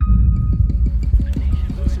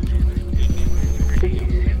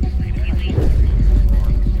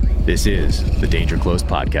This is the Danger Close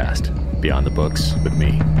podcast, Beyond the Books with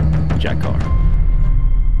me, Jack Carr.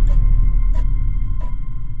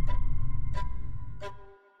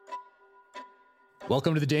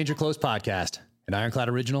 Welcome to the Danger Close podcast, an Ironclad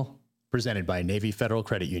original presented by Navy Federal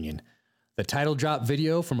Credit Union. The title drop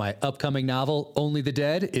video for my upcoming novel, Only the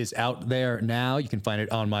Dead, is out there now. You can find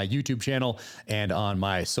it on my YouTube channel and on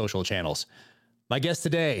my social channels. My guest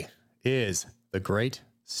today is the great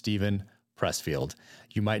Steven Pressfield.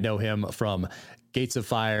 You might know him from Gates of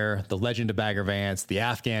Fire, The Legend of Bagger Vance, the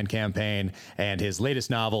Afghan Campaign, and his latest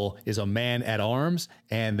novel is A Man at Arms,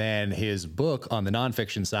 and then his book on the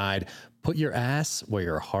nonfiction side, Put Your Ass Where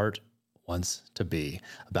Your Heart Wants to Be,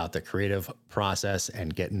 about the creative process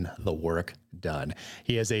and getting the work done.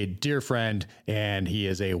 He is a dear friend, and he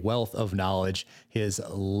is a wealth of knowledge. His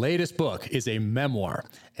latest book is a memoir,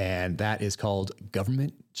 and that is called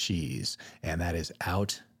Government Cheese, and that is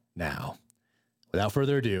out now. Without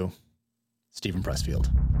further ado, Steven Pressfield.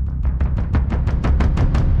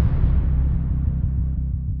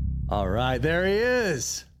 All right, there he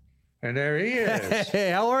is. And there he is. Hey,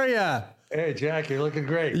 how are you? Hey, Jack, you're looking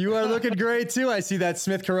great. You are looking great, too. I see that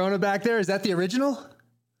Smith Corona back there. Is that the original?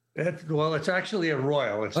 Well, it's actually a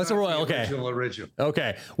Royal. That's a Royal, okay. Original.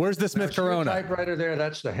 Okay, where's the Smith Corona? Typewriter there,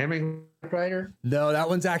 that's the Hemingway typewriter? No, that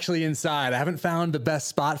one's actually inside. I haven't found the best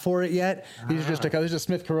spot for it yet. These are just there's a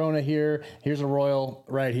Smith Corona here. Here's a Royal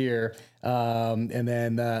right here. And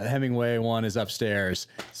then the Hemingway one is upstairs.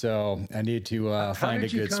 So I need to find a good spot. How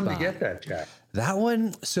did you come to get that, Jack? That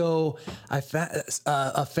one, so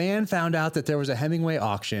a fan found out that there was a Hemingway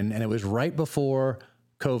auction, and it was right before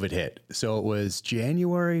COVID hit. So it was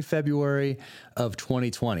January, February of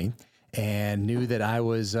 2020, and knew that I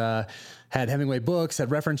was had Hemingway books,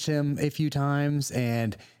 had referenced him a few times,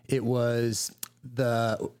 and it was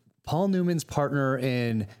the Paul Newman's partner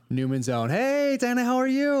in Newman's Own. Hey, Dana, how are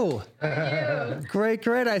you? Great.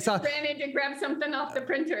 I ran in to grab something off the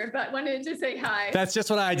printer, but wanted to say hi. That's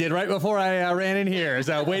just what I did right before I ran in here. Is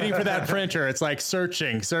waiting for that printer. It's like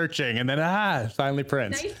searching, and then finally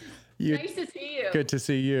prints. Nice to see you. Good to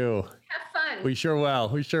see you. Have fun. We sure will.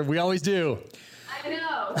 We always do. I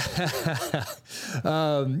know.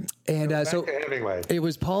 So Hemingway. It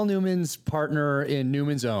was Paul Newman's partner in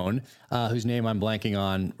Newman's Own, whose name I'm blanking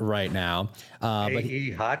on right now.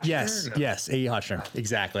 A.E. Hotchner? Yes, A.E. Hotchner.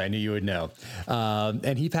 Exactly. I knew you would know.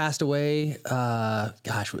 And he passed away,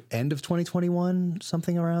 end of 2021,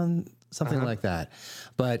 something like that.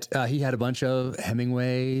 But he had a bunch of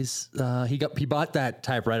Hemingways. He bought that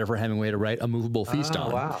typewriter for Hemingway to write A Movable Feast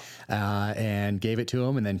on. Wow. And gave it to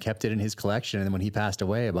him, and then kept it in his collection. And then when he passed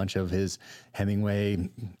away, a bunch of his Hemingway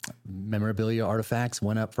memorabilia artifacts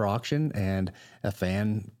went up for auction, and a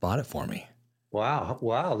fan bought it for me. Wow.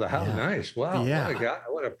 How nice. Wow. Yeah. What a guy,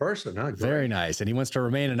 what a person. Huh? Very nice. And he wants to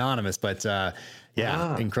remain anonymous, but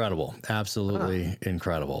incredible. Absolutely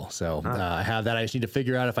incredible. So I have that. I just need to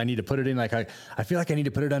figure out if I need to put it in, I feel like I need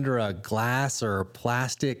to put it under a glass or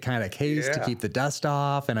plastic kind of case to keep the dust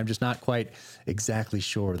off. And I'm just not quite exactly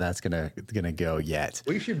sure that's gonna go yet.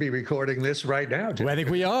 We should be recording this right now, Jack. Well, I think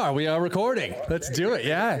we are. We are recording. Let's do it.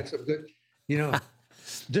 Yeah. It's a good,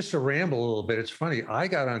 just to ramble a little bit, it's funny. I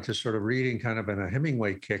got onto sort of reading kind of in a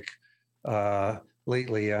Hemingway kick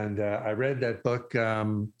lately, and I read that book,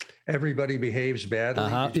 Everybody Behaves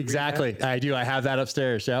Badly. Exactly. I do. I have that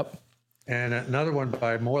upstairs. Yep. And another one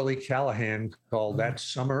by Morley Callahan called That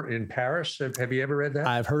Summer in Paris. Have you ever read that?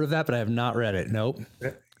 I've heard of that, but I have not read it. Nope.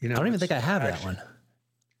 I don't even think I have that one.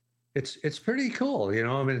 It's pretty cool,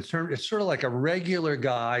 I mean, it's sort of like a regular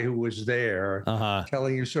guy who was there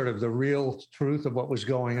telling you sort of the real truth of what was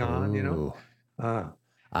going on,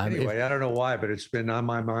 Anyway, I don't know why, but it's been on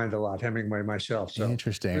my mind a lot, Hemingway myself. So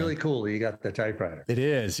interesting. Really cool that you got the typewriter. It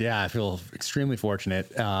is. Yeah. I feel extremely fortunate.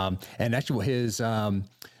 And actually his,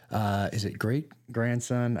 is it great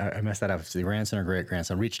grandson? I messed that up. It's the grandson or great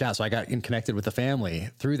grandson reached out. So I got connected with the family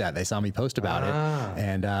through that. They saw me post about it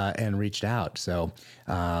and reached out. So,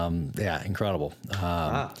 incredible.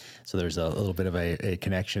 So there's a little bit of a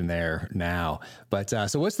connection there now. But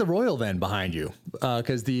so what's the Royal then behind you?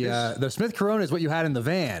 Because the Smith Corona is what you had in the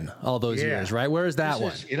van all those years, right? Where is that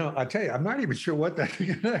one? I tell you, I'm not even sure what that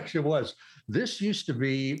connection was. This used to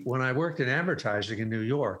be when I worked in advertising in New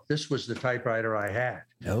York. This was the typewriter I had.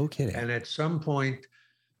 No kidding. And at some point,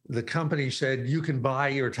 the company said, you can buy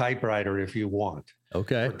your typewriter if you want.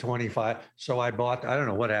 Okay. For $25. So I bought, I don't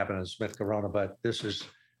know what happened to Smith Corona, but this was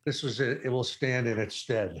it. It will stand in its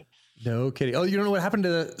stead. No kidding. Oh, you don't know what happened to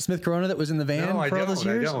the Smith Corona that was in the van for all those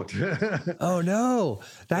years? I don't. Oh, no.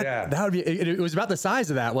 That would be, it was about the size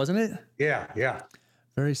of that, wasn't it? Yeah.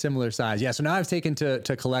 Very similar size. Yeah. So now I've taken to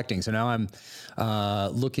collecting. So now I'm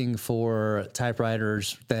looking for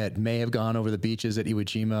typewriters that may have gone over the beaches at Iwo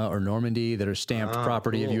Jima or Normandy that are stamped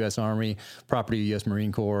property of U.S. Army, property of U.S.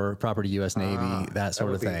 Marine Corps, property of U.S. Navy, that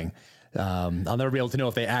sort of thing. I'll never be able to know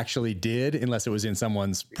if they actually did unless it was in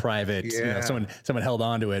someone's private, someone held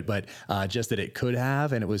on to it, but just that it could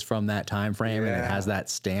have, and it was from that time frame and it has that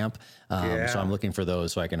stamp. So I'm looking for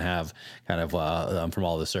those so I can have kind of from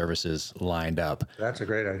all the services lined up. That's a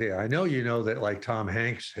great idea. I know you know that like Tom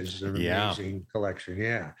Hanks has an amazing collection.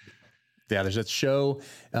 Yeah. Yeah. There's that show.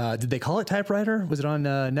 Did they call it Typewriter? Was it on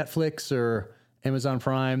Netflix or Amazon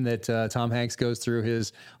Prime that Tom Hanks goes through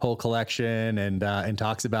his whole collection and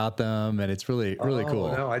talks about them, and it's really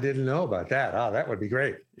cool. No, I didn't know about that. Oh, that would be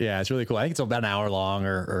great. Yeah, it's really cool. I think it's about an hour long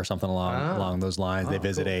or something along those lines. They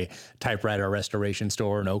visit a typewriter restoration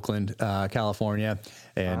store in Oakland, California,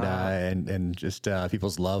 and just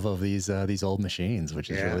people's love of these old machines, which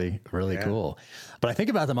is really cool. But I think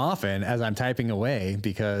about them often as I'm typing away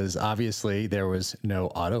because obviously there was no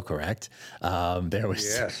autocorrect. There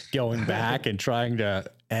was going back and trying to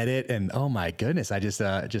edit, and oh my goodness, I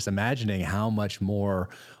just imagining how much more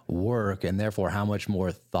work and therefore how much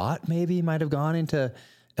more thought maybe might have gone into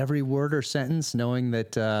every word or sentence, knowing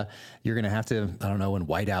that you're going to have to, I don't know, when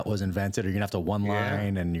whiteout was invented, or you're going to have to one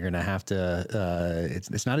line and you're going to have to,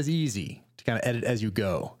 it's not as easy to kind of edit as you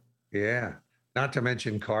go. Yeah. Not to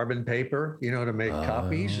mention carbon paper, to make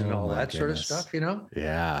copies and all that sort of stuff,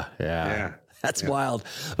 Yeah. That's wild.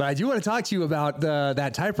 But I do want to talk to you about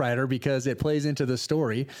that typewriter because it plays into the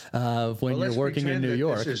story of when you're working in New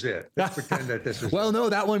York. This is it. Let's pretend that this is no,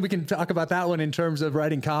 that one, we can talk about that one in terms of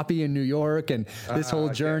writing copy in New York and this whole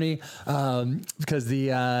journey. Because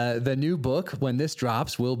the new book, when this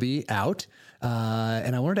drops, will be out.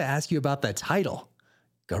 And I wanted to ask you about the title,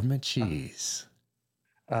 Government Cheese.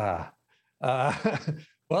 Well,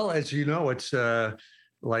 as you know, it's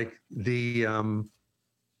like the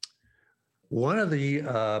one of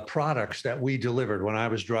the products that we delivered when I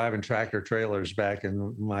was driving tractor trailers back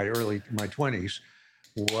in my 20s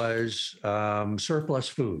was surplus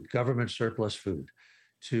food, government surplus food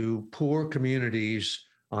to poor communities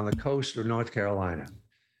on the coast of North Carolina.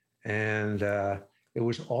 And it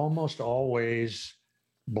was almost always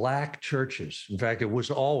Black churches. In fact, it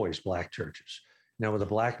was always Black churches. Now with a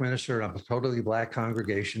Black minister and a totally Black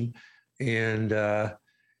congregation. And,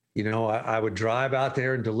 I would drive out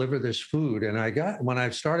there and deliver this food. And when I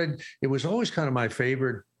started, it was always kind of my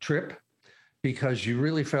favorite trip because you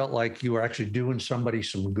really felt like you were actually doing somebody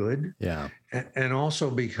some good. Yeah. And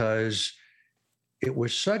also because it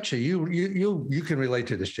was such you can relate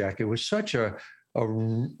to this, Jack. It was such a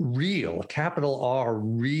real, capital R,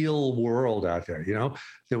 real world out there.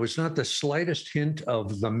 There was not the slightest hint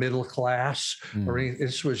of the middle class or anything.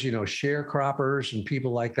 This was, sharecroppers and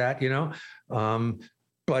people like that,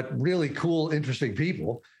 but really cool, interesting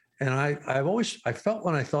people. And I felt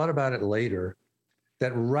when I thought about it later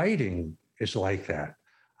that writing is like that.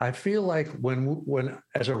 I feel like when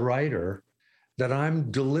as a writer that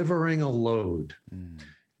I'm delivering a load,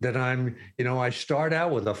 that I start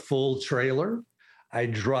out with a full trailer. I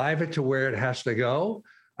drive it to where it has to go.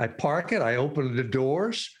 I park it. I open the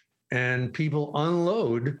doors and people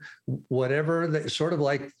unload whatever sort of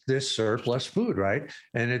like this surplus food. Right.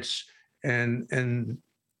 And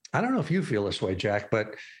I don't know if you feel this way, Jack,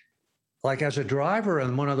 but like as a driver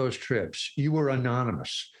on one of those trips, you were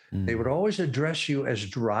anonymous. They would always address you as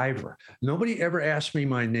driver. Nobody ever asked me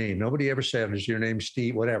my name. Nobody ever said, is your name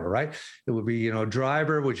Steve, whatever, right? It would be,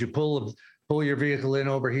 driver, would you pull your vehicle in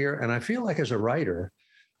over here? And I feel like as a writer,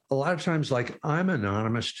 a lot of times, like I'm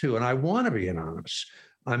anonymous too, and I want to be anonymous.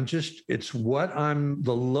 It's the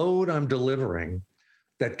load I'm delivering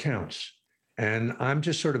that counts. And I'm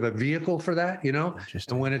just sort of a vehicle for that,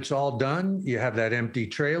 And when it's all done, you have that empty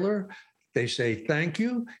trailer. They say, thank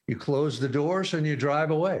you. You close the doors and you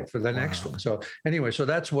drive away for the next one. So anyway, so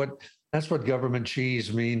that's what government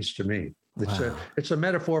cheese means to me. It's a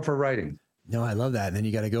metaphor for writing. No, I love that. And then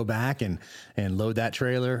you got to go back and load that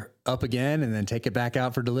trailer up again and then take it back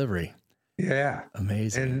out for delivery. Yeah.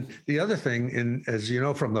 Amazing. And the other thing, as you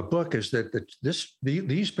know from the book, is that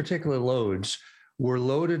these particular loads were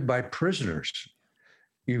loaded by prisoners.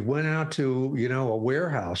 You went out to, a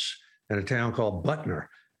warehouse in a town called Butner,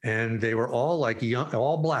 and they were all like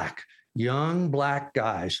young Black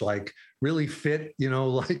guys, like really fit,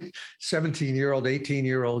 like 17-year-old,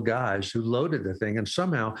 18-year-old guys who loaded the thing. And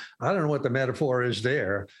somehow, I don't know what the metaphor is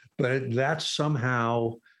there, but that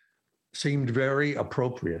somehow seemed very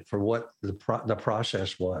appropriate for what the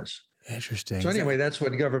process was. Interesting. So anyway, that's what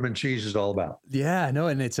Government Cheese is all about. Yeah, no,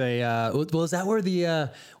 and it's a well, is that where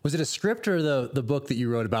was it a script or the book that you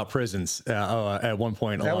wrote about prisons at one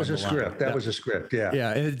point? That was a script. That was a script. Yeah.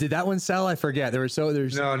 Yeah. And did that one sell? I forget. There's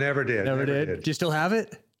no, never did. Never did. Do you still have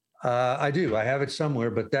it? I do. I have it somewhere,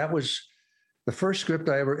 but that was the first script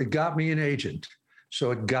it got me an agent.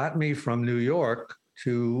 So it got me from New York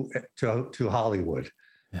to Hollywood.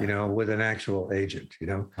 Yeah. With an actual agent,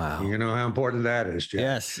 Wow. You know how important that is,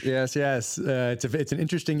 Jeff. Yes. It's an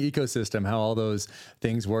interesting ecosystem, how all those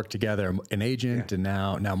things work together. An agent and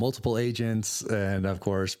now multiple agents, and of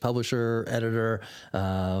course, publisher, editor,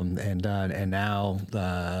 and now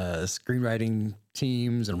screenwriting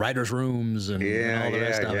teams and writers' rooms and all the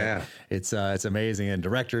rest of it. It's amazing, and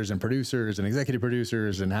directors and producers and executive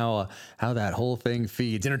producers, and how that whole thing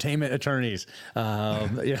feeds entertainment attorneys, all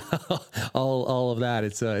of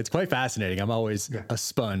that. It's quite fascinating. I'm always a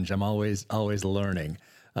sponge. I'm always learning.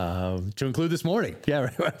 To include this morning,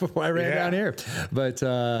 right before I ran down here, but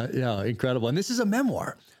incredible. And this is a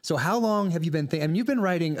memoir. So how long have you been you've been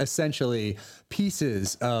writing essentially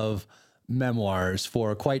pieces of memoirs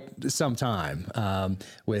for quite some time,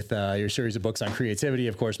 with your series of books on creativity.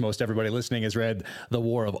 Of course, most everybody listening has read The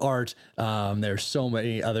War of Art. There's so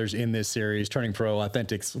many others in this series: Turning Pro,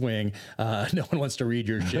 Authentic Swing, No One Wants to Read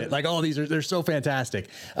Your Shit. Like all these they're so fantastic.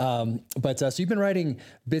 So you've been writing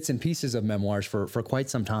bits and pieces of memoirs for quite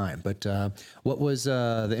some time. But what was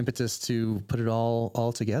the impetus to put it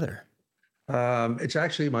all together? It's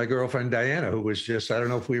actually my girlfriend Diana, who was I don't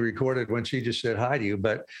know if we recorded when she just said hi to you,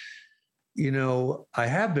 but I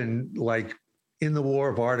have been like in The War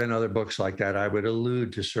of Art and other books like that. I would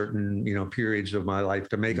allude to certain, periods of my life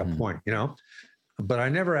to make a point, but I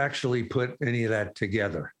never actually put any of that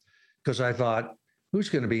together because I thought, who's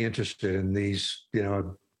going to be interested in these,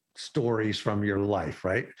 stories from your life,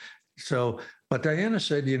 right? So, but Diana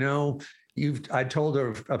said, I told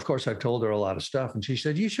her, of course, I've told her a lot of stuff. And she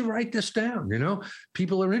said, you should write this down.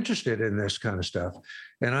 People are interested in this kind of stuff.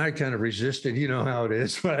 And I kind of resisted, how it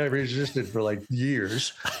is. I resisted for like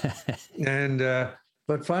years.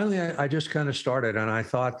 But finally, I just kind of started. And I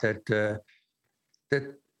thought that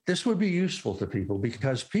this would be useful to people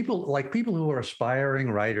because people who are aspiring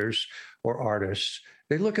writers or artists,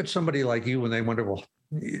 they look at somebody like you and they wonder, well,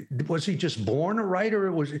 was he just born a writer?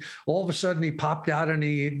 Or was he, all of a sudden he popped out and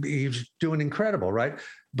he's doing incredible, right?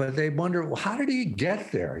 But they wonder, well, how did he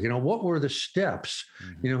get there? What were the steps?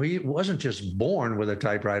 Mm-hmm. He wasn't just born with a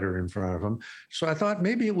typewriter in front of him. So I thought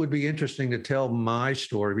maybe it would be interesting to tell my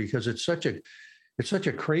story because it's such a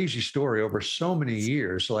crazy story over so many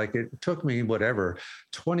years. Like it took me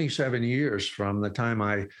 27 years from the time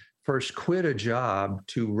I first quit a job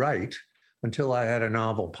to write until I had a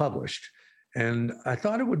novel published. And I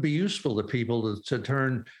thought it would be useful to people to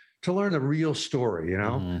learn the real story,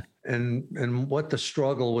 mm-hmm. and what the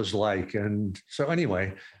struggle was like. And so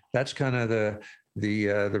anyway, that's kind of the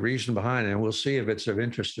reason behind it. And we'll see if it's of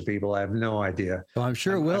interest to people. I have no idea. Well, I'm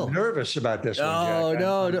sure it will. I'm nervous about this one, Jack.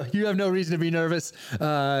 No, you have no reason to be nervous.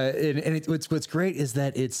 What's great is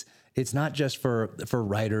that it's not just for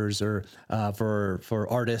writers or for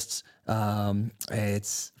artists.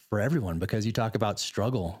 It's for everyone because you talk about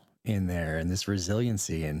struggle in there and this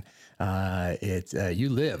resiliency, and you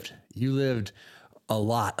lived a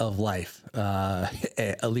lot of life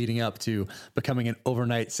leading up to becoming an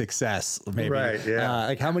overnight success, maybe. Right, yeah.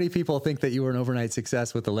 Like how many people think that you were an overnight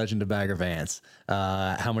success with The Legend of Bagger Vance?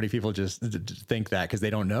 How many people just think that because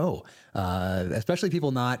they don't know, especially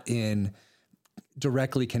people not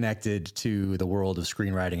directly connected to the world of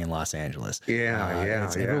screenwriting in Los Angeles.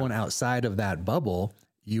 Everyone outside of that bubble,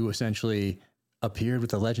 you essentially appeared with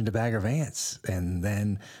The Legend of Bagger Vance, and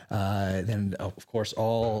then of course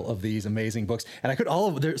all of these amazing books. And I could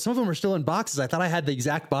some of them are still in boxes. I thought I had the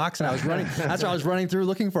exact box, and I was running. That's why I was running through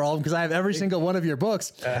looking for all of them because I have every single one of your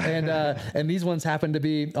books. And these ones happen to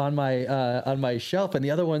be on my shelf, and the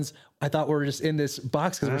other ones I thought were just in this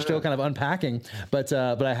box because we're still kind of unpacking. But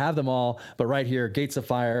I have them all. But right here, Gates of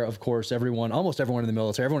Fire, of course, almost everyone in the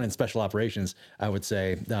military, everyone in special operations, I would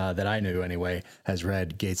say that I knew anyway, has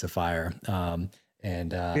read Gates of Fire.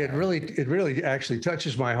 It really actually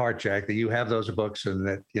touches my heart, Jack, that you have those books and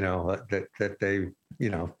that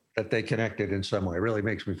that they connected in some way. It really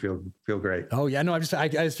makes me feel great. Oh yeah, no, I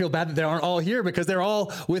just feel bad that they aren't all here because they're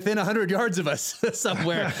all within 100 yards of us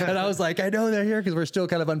somewhere. And I was like, I know they're here because we're still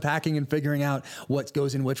kind of unpacking and figuring out what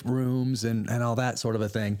goes in which rooms and all that sort of a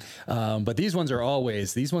thing. But these ones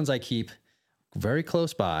I keep very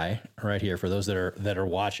close by right here for those that are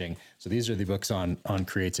watching. So these are the books on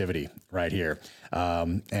creativity right here.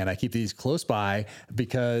 And I keep these close by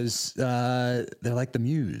because they're like the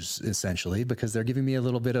muse, essentially, because they're giving me a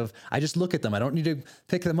little bit of, I just look at them. I don't need to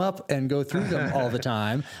pick them up and go through them all the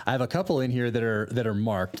time. I have a couple in here that are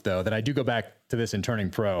marked, though, that I do go back to this in Turning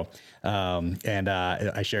Pro. And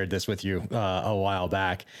I shared this with you a while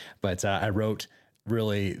back, but I wrote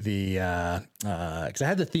really because I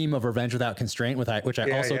had the theme of revenge without constraint, which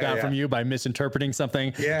I also got from you by misinterpreting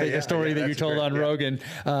something, a story that you told on Rogan.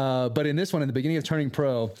 But in this one, in the beginning of Turning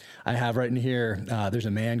Pro, I have right in here, there's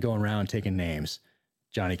a man going around taking names,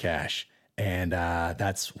 Johnny Cash. And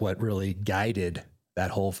that's what really guided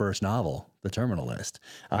that whole first novel, The Terminal List.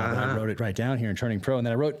 I wrote it right down here in Turning Pro. And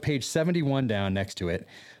then I wrote page 71 down next to it.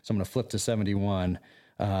 So I'm going to flip to 71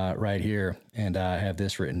 right here. And I have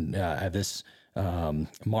this written, I have this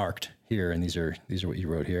marked here, and these are what you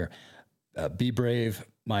wrote here. Be brave,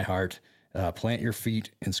 my heart. Plant your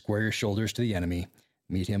feet and square your shoulders to the enemy.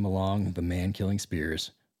 Meet him along the man-killing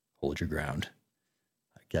spears. Hold your ground.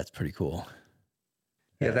 That's pretty cool.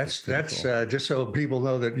 Yeah, that's cool. Just so people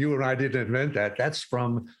know that you and I didn't invent that. That's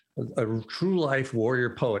from a true life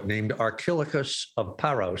warrior poet named Archilochus of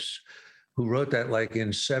Paros, who wrote that like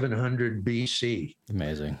in 700 BC.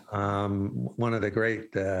 Amazing. One of the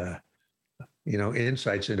great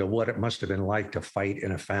insights into what it must have been like to fight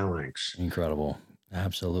in a phalanx. Incredible.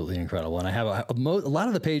 Absolutely incredible. And I have a lot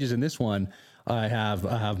of the pages in this one I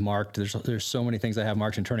have marked. There's so many things I have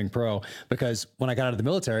marked in Turning Pro, because when I got out of the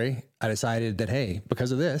military, I decided that, hey,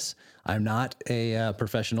 because of this, I'm not a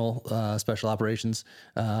professional special operations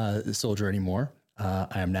soldier anymore.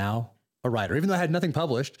 I am now a writer, even though I had nothing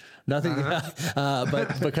published, but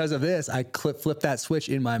because of this, I flipped that switch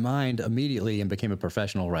in my mind immediately and became a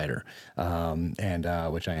professional writer,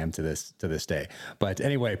 and which I am to this day. But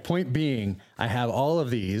anyway, point being, I have all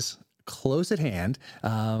of these close at hand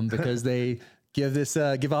because they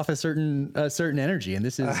give off a certain energy, and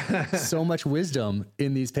this is so much wisdom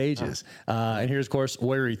in these pages. And here's, of course,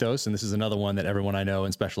 Warrior Ethos, and this is another one that everyone I know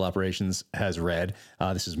in special operations has read.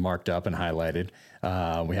 This is marked up and highlighted.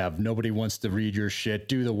 We have Nobody Wants to Read Your Shit,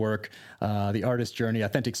 Do the Work, The Artist's Journey,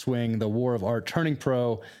 Authentic Swing, The War of Art, Turning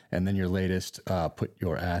Pro, and then your latest, Put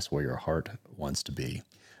Your Ass Where Your Heart Wants to Be.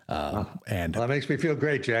 And that makes me feel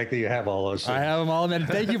great, Jack, that you have all those things. I have them all. And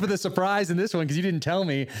thank you for the surprise in this one, because you didn't tell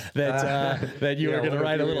me that you were going to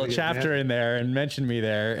write a little chapter in there and mention me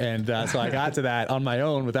there. And so I got to that on my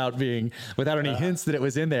own without any hints that it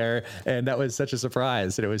was in there. And that was such a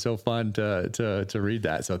surprise, and it was so fun to read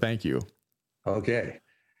that. So thank you. Okay.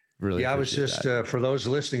 Really, I was just for those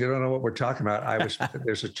listening who don't know what we're talking about.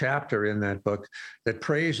 There's a chapter in that book that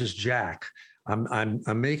praises Jack. I'm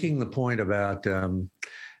making the point about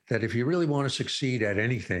that if you really want to succeed at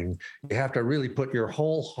anything, you have to really put your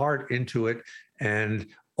whole heart into it, and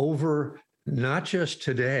over not just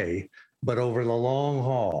today, but over the long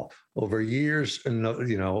haul, over years and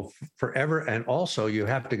forever. And also you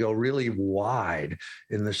have to go really wide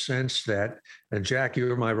in the sense that, and Jack,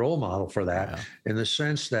 you're my role model for that, in the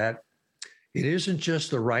sense that it isn't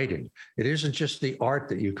just the writing, it isn't just the art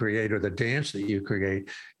that you create or the dance that you create,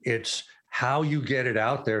 it's how you get it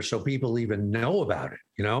out there so people even know about it,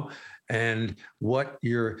 and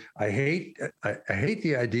I hate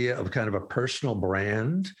the idea of kind of a personal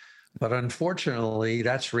brand, but unfortunately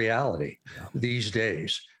that's reality these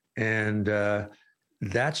days. And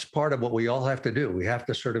that's part of what we all have to do. We have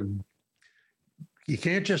to you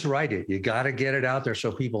can't just write it. You got to get it out there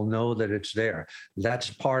so people know that it's there. That's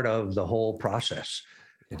part of the whole process.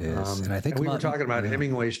 It is. And I think we were talking about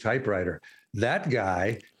Hemingway's typewriter. That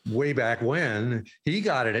guy, way back when, he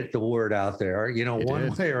got the word out there,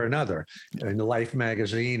 one way or another, in the Life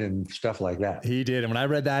magazine and stuff like that. He did. And when I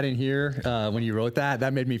read that in here, when you wrote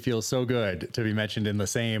that made me feel so good to be mentioned in the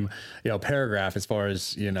same, paragraph, as far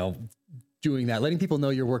as, doing that, letting people know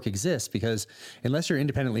your work exists, because unless you're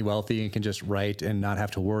independently wealthy and can just write and not have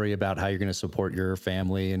to worry about how you're going to support your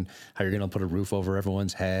family and how you're going to put a roof over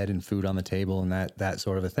everyone's head and food on the table and that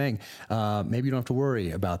sort of a thing, maybe you don't have to worry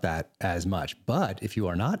about that as much. But if you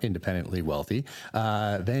are not independently wealthy,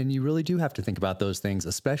 then you really do have to think about those things,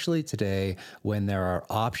 especially today when there are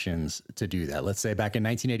options to do that. Let's say back in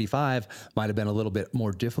 1985 might have been a little bit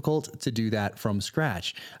more difficult to do that from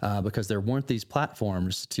scratch because there weren't these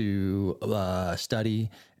platforms to study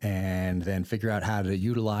and then figure out how to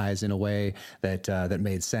utilize in a way that that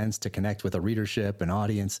made sense to connect with a readership, an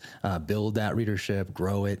audience, build that readership,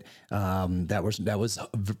 grow it. That was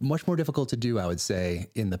much more difficult to do, I would say,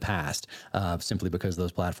 in the past, simply because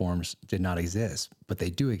those platforms did not exist, but they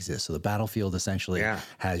do exist. So the battlefield essentially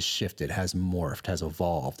has shifted, has morphed, has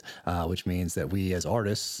evolved, which means that we as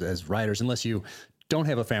artists, as writers, unless you don't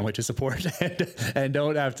have a family to support and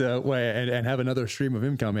don't have to and have another stream of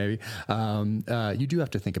income, maybe, you do have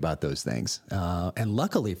to think about those things. And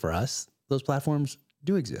luckily for us, those platforms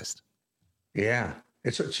do exist. Yeah,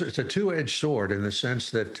 it's a two-edged sword in the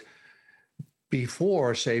sense that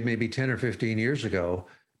before, say, maybe 10 or 15 years ago,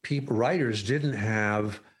 writers didn't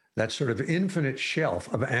have that sort of infinite shelf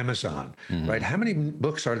of Amazon, right? How many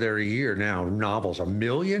books are there a year now? Novels, 1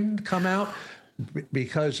 million come out?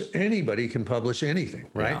 Because anybody can publish anything,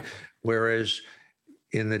 right? Yeah. Whereas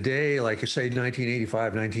in the day, like say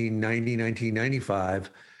 1985, 1990, 1995,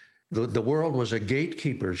 the world was a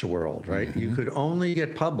gatekeeper's world, right? You could only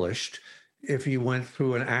get published if you went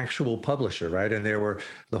through an actual publisher, right? And there were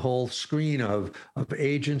the whole screen of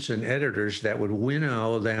agents and editors that would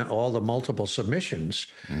winnow all the multiple submissions.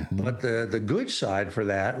 But the good side for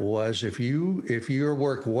that was if your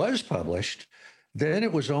work was published, then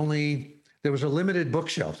it was only... There was a limited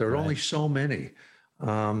bookshelf. There were only so many.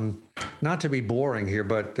 Not to be boring here,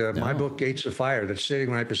 but my book, Gates of Fire, that's sitting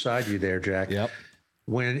right beside you there, Jack. Yep.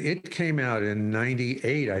 When it came out in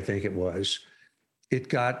 98, I think it was, it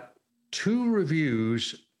got 2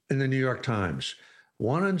 reviews in the New York Times,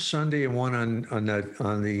 one on Sunday and one on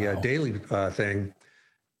the daily thing.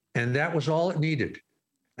 And that was all it needed.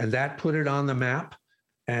 And that put it on the map.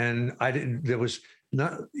 And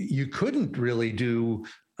you couldn't really do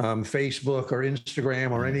Facebook or Instagram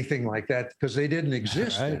or anything like that because they didn't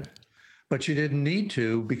exist then. But you didn't need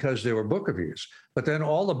to because there were book reviews. But then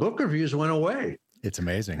all the book reviews went away. It's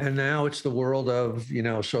amazing. And now it's the world of,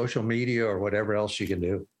 social media or whatever else you can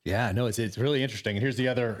do. Yeah, no, it's really interesting. And here's the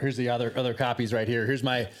other copies right here. Here's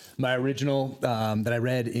my original that I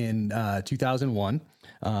read in 2001.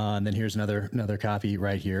 And then here's another copy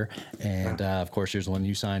right here. And of course, here's the one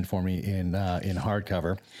you signed for me in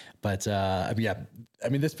hardcover. But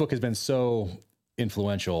this book has been so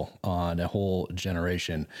influential on a whole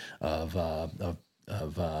generation of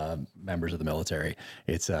members of the military.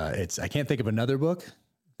 It's I can't think of another book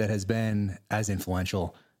that has been as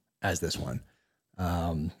influential as this one.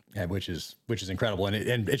 Which is incredible,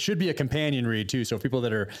 and it should be a companion read too. So people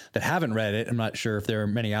that haven't read it, I'm not sure if there are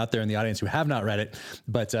many out there in the audience who have not read it,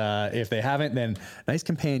 but if they haven't, then nice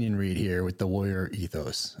companion read here with the Warrior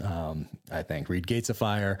Ethos. I think read Gates of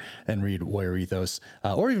Fire and read Warrior Ethos,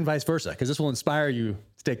 or even vice versa, because this will inspire you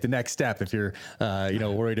to take the next step if you're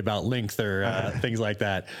worried about length or things like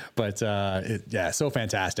that. But so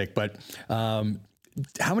fantastic. But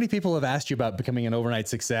how many people have asked you about becoming an overnight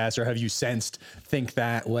success, or have you sensed think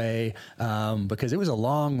that way? Because it was a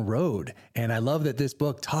long road, and I love that this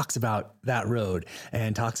book talks about that road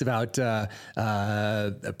and talks about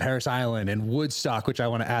Parris Island and Woodstock, which I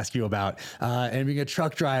want to ask you about, and being a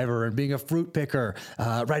truck driver and being a fruit picker,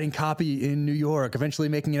 writing copy in New York, eventually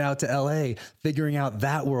making it out to LA, figuring out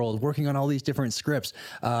that world, working on all these different scripts.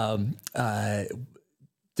 Did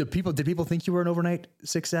people think you were an overnight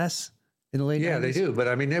success in the late 90s? Yeah, they do. But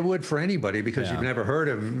I mean, they would for anybody because you've never heard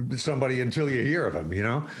of somebody until you hear of them,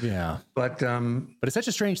 Yeah. But it's such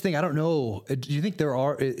a strange thing. I don't know. Do you think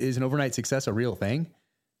is an overnight success a real thing?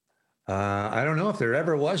 I don't know if there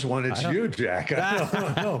ever was one. It's you, Jack. I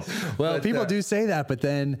don't know. Well, people do say that, but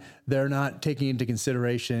then they're not taking into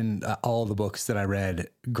consideration all the books that I read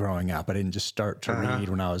growing up. I didn't just start to read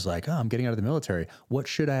when I was like, I'm getting out of the military. What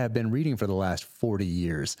should I have been reading for the last 40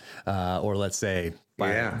 years? Or let's say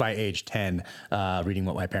by age 10, reading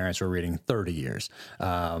what my parents were reading 30 years.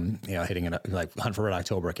 Hitting it like Hunt for Red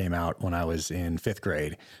October came out when I was in 5th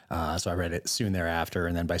grade. So I read it soon thereafter.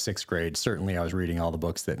 And then by 6th grade, certainly I was reading all the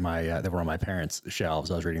books that that were on my parents' shelves.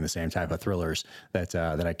 I was reading the same type of thrillers that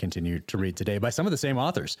I continue to read today by some of the same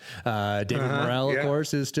authors. David Morrell, of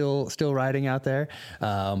course, is still writing out there.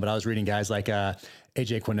 But I was reading guys like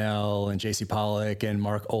A.J. Quinnell and J.C. Pollock and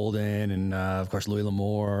Mark Olden and of course Louis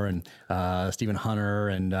L'Amour and Stephen Hunter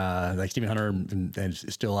and Stephen Hunter and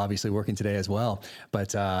still obviously working today as well.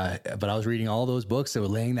 But I was reading all those books that were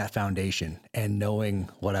laying that foundation and knowing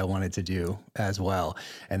what I wanted to do as well,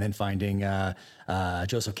 and then finding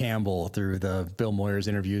Joseph Campbell through the Bill Moyers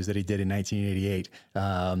interviews that he did in 1988.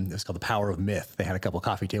 It was called The Power of Myth. They had a couple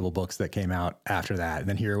coffee table books that came out after that. And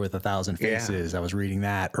then Here with a Thousand Faces, I was reading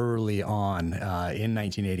that early on in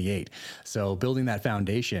 1988. So building that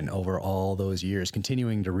foundation over all those years,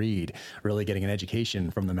 continuing to read, really getting an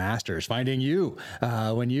education from the masters, finding you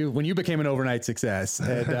when you became an overnight success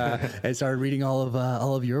and started reading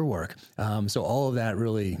all of your work. So all of that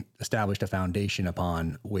really established a foundation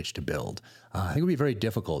upon which to build. I think it would be very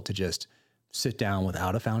difficult to just sit down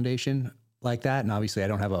without a foundation like that. And obviously I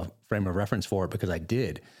don't have a frame of reference for it because I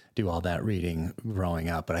did do all that reading growing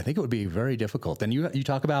up, but I think it would be very difficult. And you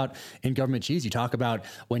talk about in Government Cheese, you talk about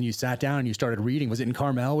when you sat down and you started reading. Was it in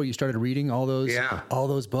Carmel where you started reading all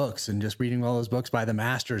those books and just reading all those books by the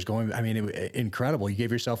masters? Incredible. You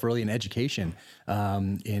gave yourself really an education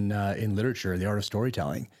in literature, the art of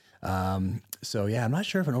storytelling. So yeah, I'm not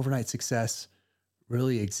sure if an overnight success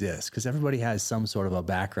really exists because everybody has some sort of a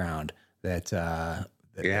background that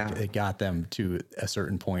it got them to a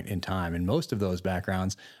certain point in time, and most of those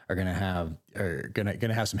backgrounds are going to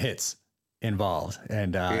have some hits involved,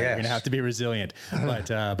 and you're going to have to be resilient.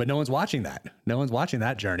 But no one's watching that. No one's watching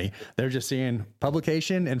that journey. They're just seeing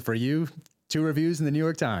publication, and for you, 2 reviews in the New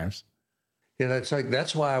York Times. Yeah,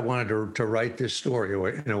 that's why I wanted to write this story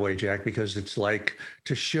in a way, Jack, because it's like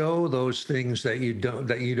to show those things that you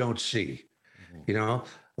don't see. You know,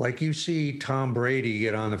 like you see Tom Brady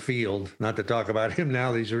get on the field, not to talk about him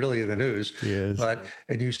now, he's really in the news,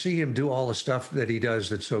 and you see him do all the stuff that he does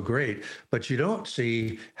that's so great, but you don't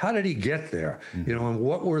see how did he get there, you know, and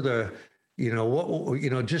what were the,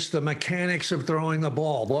 just the mechanics of throwing the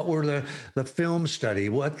ball, what were the film study,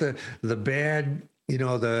 what the bad,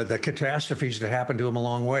 the catastrophes that happened to him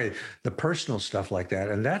along the way, the personal stuff like that.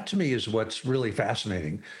 And that to me is what's really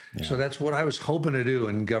fascinating. Yeah. So that's what I was hoping to do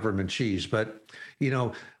in Government Cheese. But,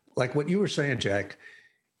 like what you were saying, Jack,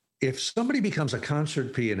 if somebody becomes a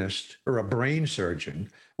concert pianist or a brain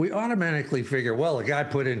surgeon, we automatically figure, well, the guy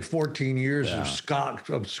put in 14 years of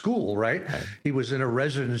school, right? He was in a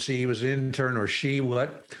residency, he was an intern,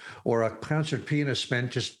 or a concert pianist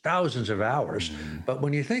spent just thousands of hours. Mm-hmm. But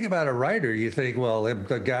when you think about a writer, you think, well,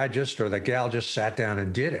 the guy or the gal just sat down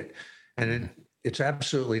and did it. And it's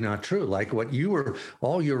absolutely not true. Like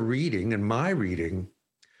all your reading and my reading,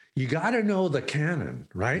 you got to know the canon,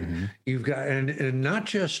 right? Mm-hmm. You've got, and not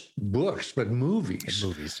just books, but movies.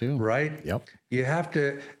 And movies too. Right? Yep. You have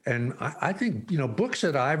to, and I think, books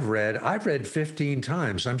that I've read 15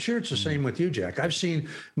 times. I'm sure it's the same with you, Jack. I've seen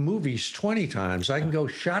movies 20 times. I can go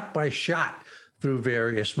shot by shot through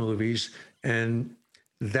various movies. And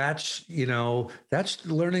that's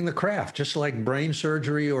learning the craft, just like brain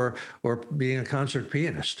surgery or being a concert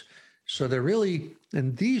pianist. So they're really,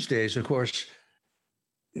 and these days, of course,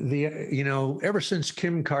 ever since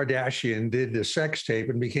Kim Kardashian did the sex tape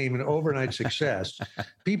and became an overnight success,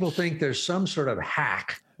 people think there's some sort of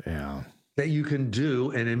hack that you can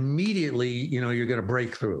do and immediately, you're going to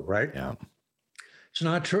break through, right? Yeah. It's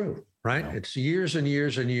not true, right? No. It's years and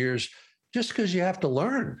years and years just because you have to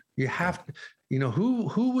learn. You have to,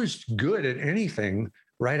 who was good at anything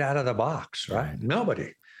right out of the box, right?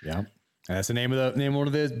 Nobody. Yeah. And that's the name of one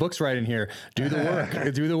of the books right in here. Do the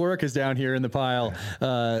work. Do the work is down here in the pile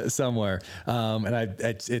somewhere. And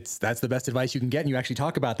that's the best advice you can get. And you actually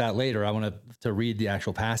talk about that later. I want to read the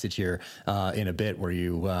actual passage here in a bit, where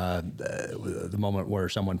you the moment where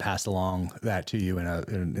someone passed along that to you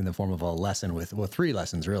in the form of a lesson with 3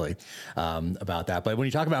 lessons really about that. But when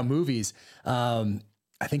you talk about movies, I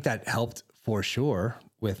think that helped for sure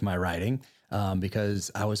with my writing.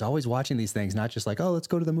 Because I was always watching these things, not just like, oh, let's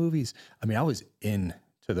go to the movies. I mean, I was into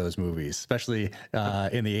those movies, especially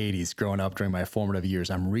in the 80s, growing up during my formative years.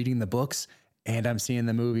 I'm reading the books and I'm seeing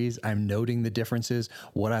the movies. I'm noting the differences,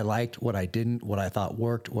 what I liked, what I didn't, what I thought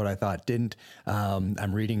worked, what I thought didn't.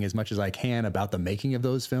 I'm reading as much as I can about the making of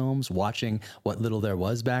those films, watching what little there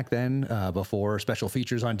was back then, before special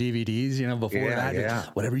features on DVDs,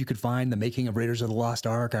 whatever you could find, the making of Raiders of the Lost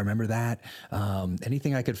Ark. I remember that.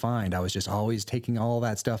 Anything I could find, I was just always taking all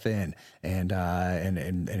that stuff in and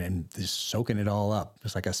just soaking it all up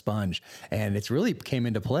just like a sponge. And it's really came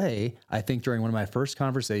into play, I think, during one of my first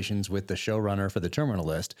conversations with the showrunner for the Terminal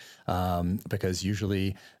List, because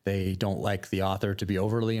usually they don't like the author to be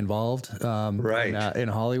overly involved in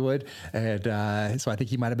Hollywood. And so I think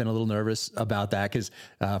he might have been a little nervous about that because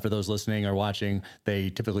for those listening or watching, they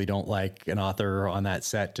typically don't like an author on that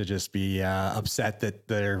set to just be upset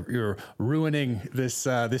that you're ruining this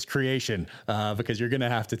creation because you're going to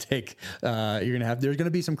have to take, there's going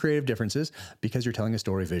to be some creative differences because you're telling a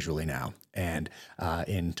story visually now. And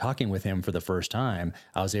in talking with him for the first time,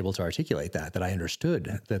 I was able to articulate that. that I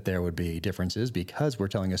understood that there would be differences because we're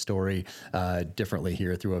telling a story differently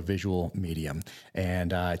here through a visual medium.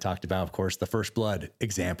 And I talked about, of course, the First Blood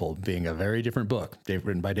example being a very different book,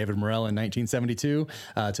 written by David Morrell in 1972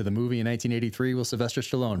 to the movie in 1983 with Sylvester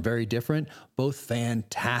Stallone. Very different, both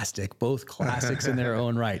fantastic, both classics in their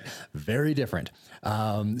own right. Very different.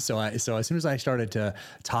 So as soon as I started to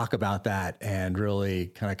talk about that and really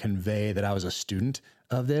kind of convey that I was a student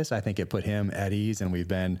of this, I think it put him at ease, and we've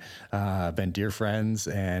been dear friends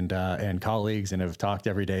and colleagues, and have talked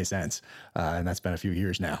every day since. And that's been a few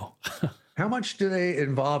years now. How much do they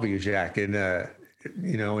involve you, Jack, in the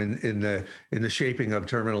shaping of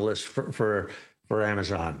Terminal List for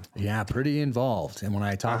Amazon? Yeah, pretty involved. And when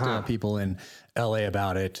I talk to people in LA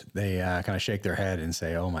about it, they kind of shake their head and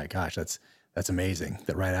say, "Oh my gosh, that's amazing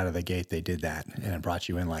that right out of the gate they did that and it brought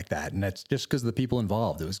you in like that." And that's just because of the people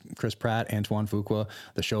involved. It was Chris Pratt, Antoine Fuqua,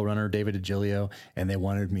 the showrunner, David DiGilio, and they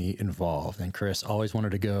wanted me involved. And Chris always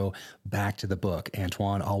wanted to go back to the book.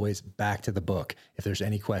 Antoine always back to the book. If there's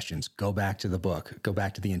any questions, go back to the book. Go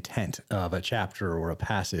back to the intent of a chapter or a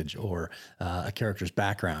passage or a character's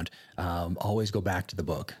background. Always go back to the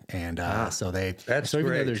book. And so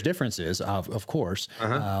even though there's differences, of course,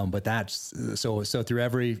 but that's so through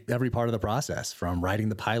every part of the process, from writing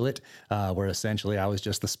the pilot, where essentially I was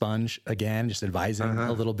just the sponge again, just advising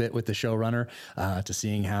a little bit with the showrunner, to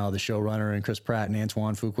seeing how the showrunner and Chris Pratt and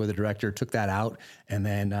Antoine Fuqua, the director, took that out and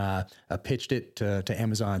then pitched it to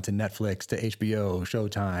Amazon, to Netflix, to HBO,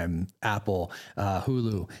 Showtime, Apple,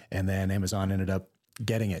 Hulu, and then Amazon ended up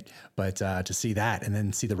getting it. But to see that and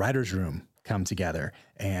then see the writer's room come together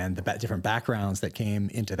and the different backgrounds that came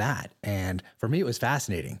into that. And for me, it was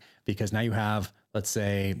fascinating because now you have, let's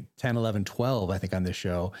say 10, 11, 12, I think on this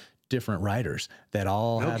show, different writers that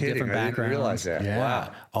all have different backgrounds. I didn't realize that. Yeah,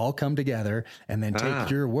 wow. All come together and then take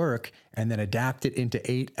your work and then adapt it into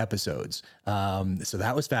 8 episodes. So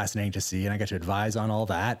that was fascinating to see. And I got to advise on all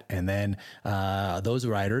that. And then those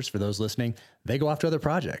writers, for those listening, they go off to other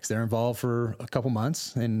projects. They're involved for a couple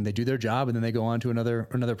months and they do their job and then they go on to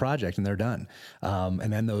another project and they're done.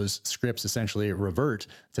 And then those scripts essentially revert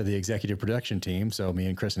to the executive production team. So me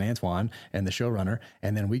and Chris and Antoine and the showrunner,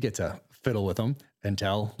 and then we get to fiddle with them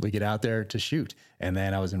until we get out there to shoot. And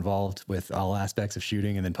then I was involved with all aspects of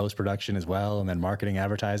shooting and then post-production as well, and then marketing,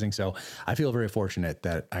 advertising. So I feel very fortunate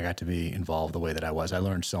that I got to be involved the way that I was. I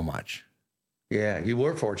learned so much. Yeah, you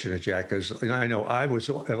were fortunate, Jack, because I know I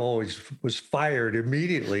always was fired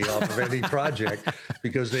immediately off of any project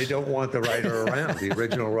because they don't want the writer around, the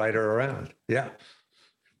original writer around. Yeah.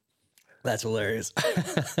 That's hilarious.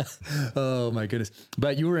 Oh my goodness.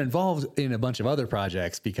 But you were involved in a bunch of other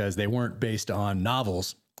projects because they weren't based on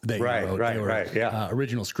novels that you wrote. Right. Yeah.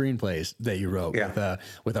 Original screenplays that you wrote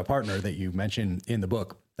with a partner that you mentioned in the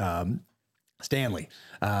book, Stanley,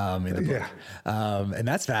 in the book. And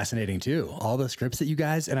that's fascinating too. All the scripts that you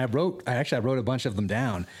guys, and I wrote a bunch of them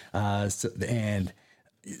down. And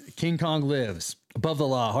King Kong Lives, Above the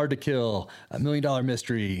Law, Hard to Kill, $1 Million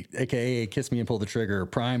Mystery, AKA Kiss Me and Pull the Trigger,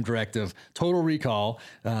 Prime Directive, Total Recall,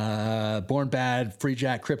 Born Bad, Free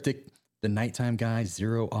Jack, Cryptic, The Nighttime Guy,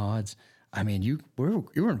 Zero Odds. I mean, you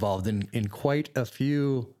were involved in quite a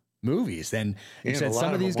few movies, and you said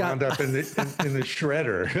some of these got up in the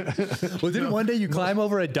shredder. Well, didn't one day you climb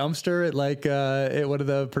over a dumpster at one of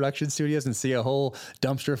the production studios and see a whole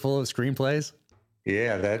dumpster full of screenplays?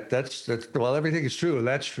 Yeah, that's well, everything is true.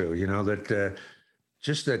 That's true. You know that.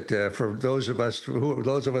 Just that for those of us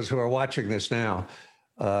who are watching this now,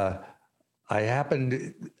 I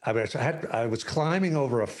was climbing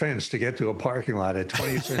over a fence to get to a parking lot at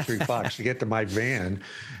 20th Century Fox to get to my van,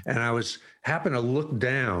 and happened to look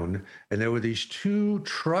down, and there were these 2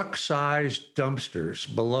 truck-sized dumpsters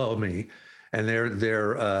below me, and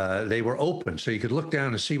they were open, so you could look down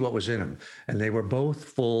and see what was in them, and they were both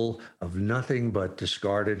full of nothing but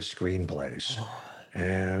discarded screenplays,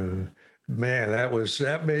 and man,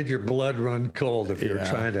 that made your blood run cold if you're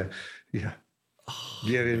trying to,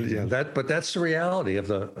 get in. But that's the reality of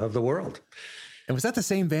the world. And was that the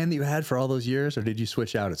same van that you had for all those years, or did you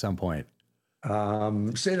switch out at some point?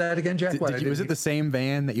 Say that again, Jack. Was it the same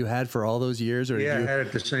van that you had for all those years, or I had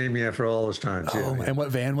it the same for all those times. And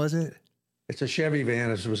what van was it? It's a Chevy van.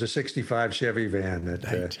 It was a '65 Chevy van that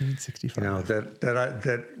 1965.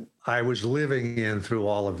 That I was living in through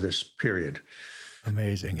all of this period.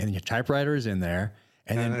 Amazing. And your typewriter's in there.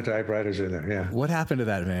 And then the typewriter's in there, yeah. What happened to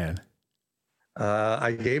that van?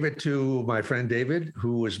 I gave it to my friend David,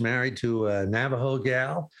 who was married to a Navajo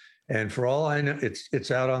gal. And for all I know,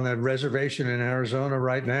 it's out on the reservation in Arizona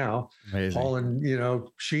right now, Amazing. hauling,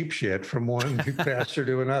 sheep shit from one pasture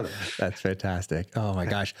to another. That's fantastic. Oh my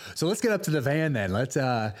gosh. So let's get up to the van then. Let's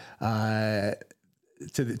to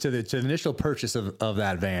the initial purchase of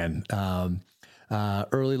that van.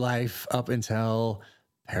 Early life up until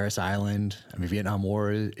Parris Island. I mean, Vietnam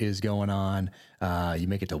War is going on. You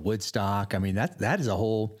make it to Woodstock. I mean, that's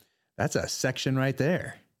a section right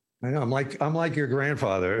there. I know. I'm like your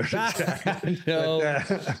grandfather. No.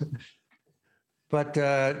 But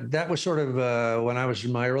that was sort of when I was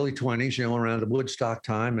in my early 20s, around the Woodstock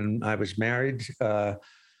time, and I was married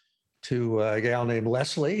to a gal named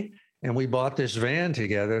Leslie, and we bought this van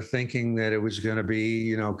together, thinking that it was going to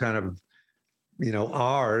be, kind of,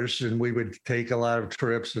 ours, and we would take a lot of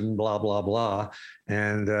trips and blah blah blah.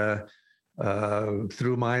 And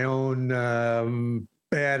through my own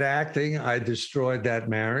bad acting, I destroyed that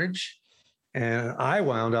marriage, and I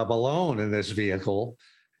wound up alone in this vehicle,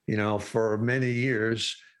 for many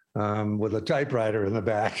years, with a typewriter in the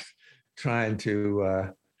back, trying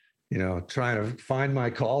to find my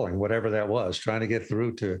calling, whatever that was, trying to get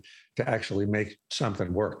through to actually make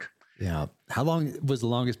something work. Yeah. How long was the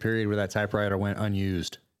longest period where that typewriter went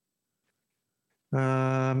unused?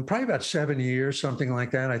 Probably about 7 years, something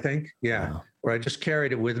like that, I think. Yeah. Wow. Where I just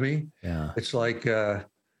carried it with me. Yeah. It's like,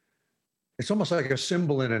 it's almost like a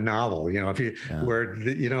symbol in a novel, where,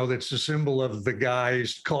 that's a symbol of the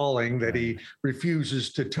guy's calling that he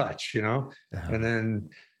refuses to touch, and then,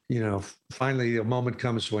 finally a moment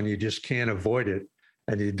comes when you just can't avoid it,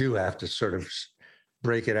 and you do have to sort of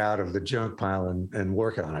break it out of the junk pile and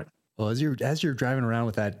work on it. Well, as you're driving around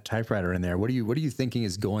with that typewriter in there, what are you thinking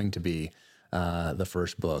is going to be the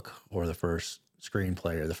first book or the first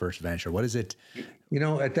screenplay or the first venture? What is it?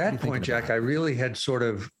 At that point, Jack, I really had sort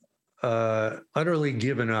of utterly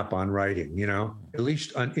given up on writing, at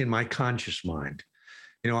least in my conscious mind.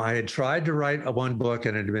 I had tried to write one book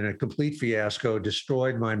and it had been a complete fiasco,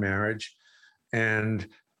 destroyed my marriage. And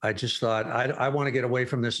I just thought, I want to get away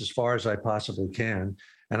from this as far as I possibly can.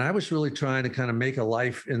 And I was really trying to kind of make a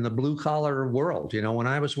life in the blue collar world. When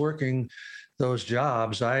I was working those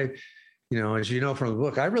jobs, as you know from the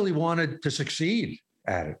book, I really wanted to succeed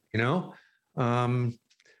at it, and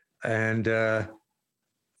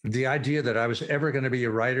the idea that I was ever going to be a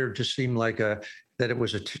writer just seemed like that it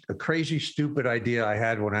was a crazy, stupid idea I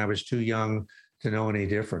had when I was too young to know any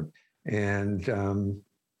different. And,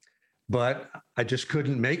 but I just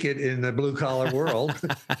couldn't make it in the blue collar world,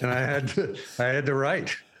 and I had to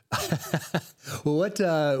write. Well, what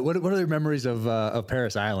are the memories of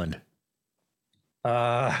Parris Island?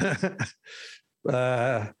 Well,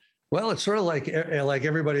 it's sort of like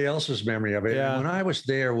everybody else's memory of it. Yeah. When I was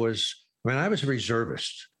there I was a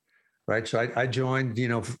reservist, right? So I joined,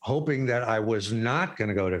 hoping that I was not going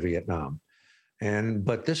to go to Vietnam.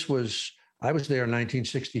 But I was there in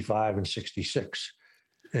 1965 and 66.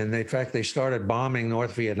 And in fact, they started bombing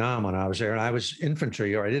North Vietnam when I was there, and I was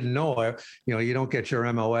infantry, or I didn't know, you don't get your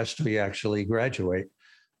MOS till you actually graduate.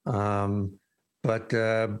 But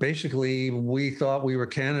basically we thought we were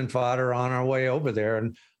cannon fodder on our way over there.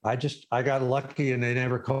 And I got lucky, and they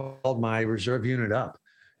never called my reserve unit up.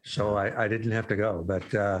 So I didn't have to go. But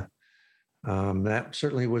that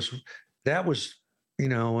certainly was in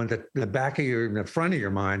the back of in the front of your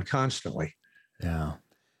mind constantly. Yeah.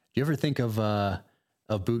 Do you ever think of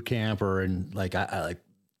boot camp, or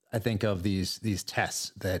I think of these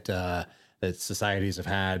tests that societies have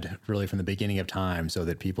had really from the beginning of time, so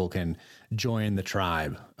that people can join the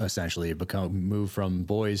tribe, essentially move from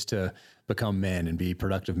boys to become men and be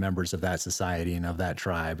productive members of that society and of that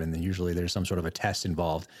tribe. And then usually there's some sort of a test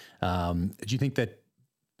involved. Do you think that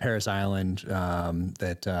Parris Island,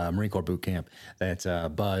 that Marine Corps boot camp, that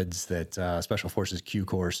BUDS, that Special Forces Q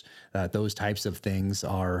course, those types of things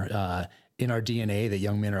are in our DNA, that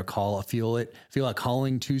young men feel like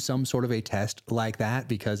calling to some sort of a test like that,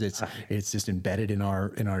 because it's just embedded in our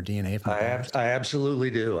DNA. I absolutely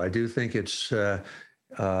do. I do think it's the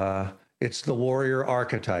warrior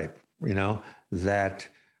archetype,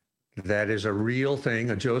 that is a real thing,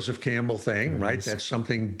 a Joseph Campbell thing, right? That's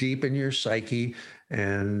something deep in your psyche,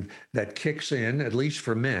 and that kicks in, at least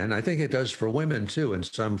for men. I think it does for women too, in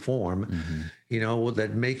some form,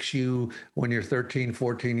 that makes you, when you're 13,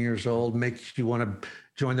 14 years old, makes you want to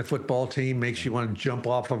join the football team, makes you want to jump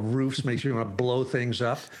off of roofs, makes you want to blow things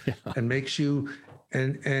up, and makes you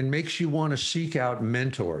want to seek out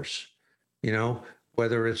mentors,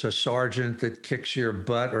 whether it's a sergeant that kicks your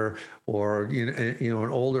butt, or an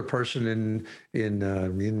older person in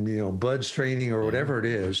BUDS training, or whatever it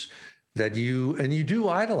is, that you do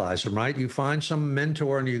idolize them, right? You find some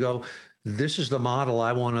mentor and you go, this is the model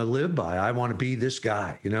I want to live by. I want to be this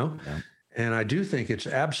guy, you know? Yeah. And I do think it's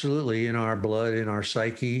absolutely in our blood, in our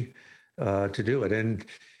psyche to do it. And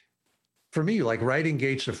for me, like writing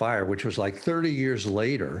Gates of Fire, which was like 30 years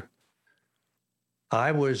later,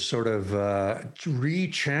 I was sort of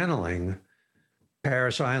rechanneling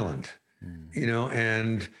Paris Island, you know,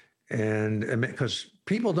 and because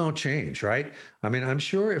people don't change, right? I mean, I'm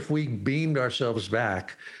sure if we beamed ourselves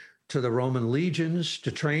back to the Roman legions,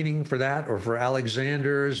 to training for that, or for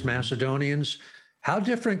Alexander's Macedonians, how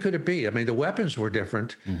different could it be? I mean, the weapons were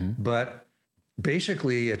different, but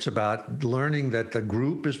basically it's about learning that the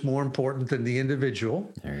group is more important than the individual.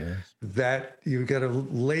 There it is. That you've got to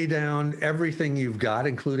lay down everything you've got,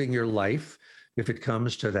 including your life, if it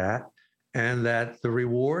comes to that, and that the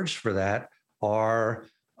rewards for that are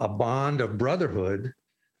a bond of brotherhood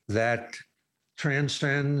that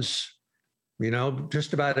transcends, you know,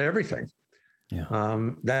 just about everything. Yeah.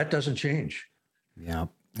 That doesn't change. Yeah.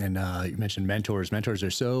 And you mentioned mentors. Mentors are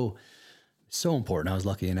so important. I was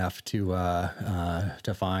lucky enough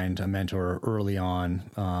to find a mentor early on.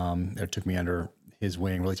 It took me under his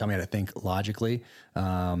wing, really taught me how to think logically,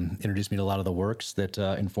 introduced me to a lot of the works that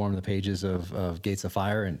inform the pages of Gates of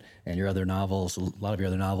Fire and your other novels, a lot of your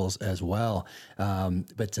other novels as well.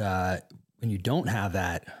 But when you don't have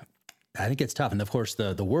that, I think it's tough. And of course,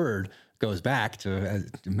 the word goes back to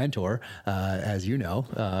mentor, as you know,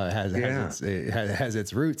 has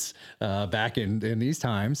its roots back in these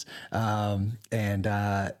times. And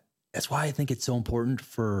that's why I think it's so important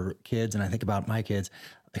for kids. And I think about my kids,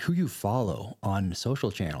 who you follow on social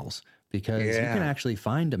channels, because you can actually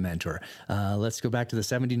find a mentor. Let's go back to the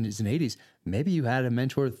 70s and 80s. Maybe you had a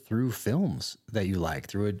mentor through films that you like,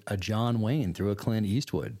 through a John Wayne, through a Clint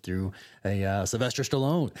Eastwood, through a Sylvester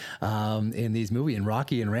Stallone in these movies, in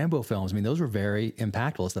Rocky and Rambo films. I mean, those were very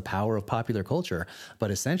impactful. It's the power of popular culture. But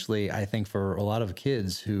essentially, I think for a lot of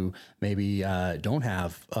kids who maybe don't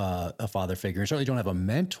have a father figure, and certainly don't have a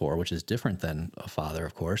mentor, which is different than a father,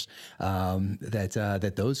 of course,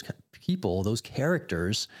 that those people, those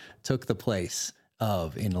characters took the place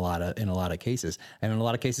of in a lot of cases, and in a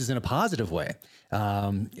lot of cases in a positive way.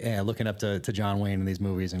 Looking up to John Wayne in these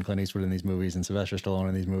movies, and Clint Eastwood in these movies, and Sylvester Stallone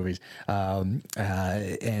in these movies.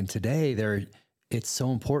 And today, it's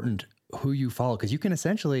so important who you follow, because you can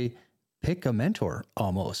essentially pick a mentor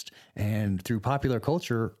almost, and through popular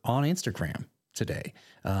culture on Instagram today,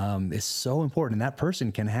 is so important, and that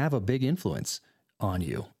person can have a big influence on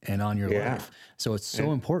you and on your life. So it's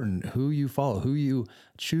so important who you follow, who you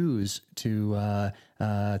choose to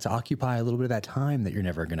occupy a little bit of that time that you're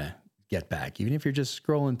never going to get back. Even if you're just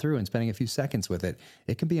scrolling through and spending a few seconds with it,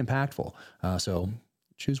 it can be impactful. So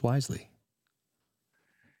choose wisely.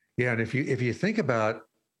 Yeah. And if you think about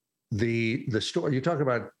the story, you talk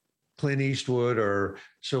about Clint Eastwood or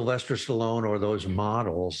Sylvester Stallone or those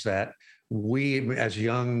models that we as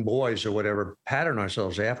young boys or whatever pattern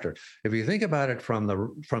ourselves after. If you think about it from the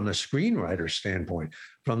screenwriter standpoint,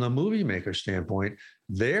 from the movie maker standpoint,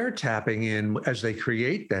 they're tapping in as they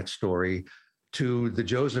create that story to the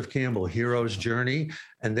Joseph Campbell hero's journey,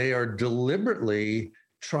 and they are deliberately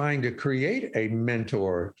trying to create a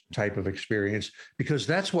mentor type of experience because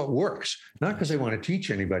that's what works. Not because they want to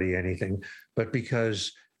teach anybody anything, but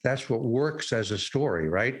because that's what works as a story,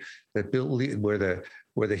 right? That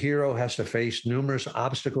where the hero has to face numerous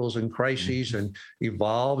obstacles and crises and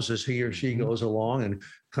evolves as he or she goes along and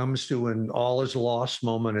comes to an all is lost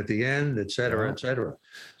moment at the end, et cetera, et cetera.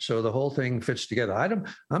 So the whole thing fits together.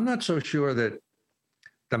 I'm not so sure that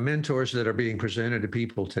the mentors that are being presented to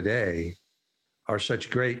people today are such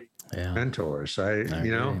great mentors. I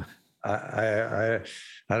don't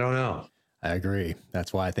know. I agree.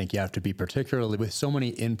 That's why I think you have to be, particularly with so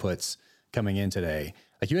many inputs coming in today.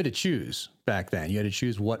 Like, you had to choose back then. You had to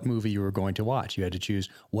choose what movie you were going to watch. You had to choose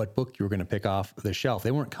what book you were going to pick off the shelf.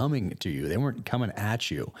 They weren't coming to you. They weren't coming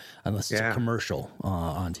at you unless it's a commercial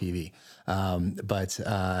on TV. But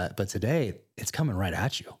today it's coming right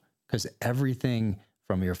at you, because everything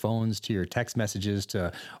from your phones to your text messages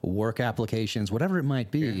to work applications, whatever it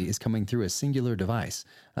might be, is coming through a singular device.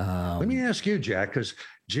 Let me ask you, Jack, because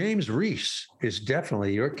James Reese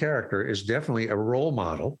your character is definitely a role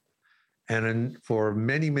model. And for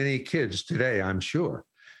many, many kids today, I'm sure.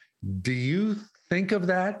 Do you think of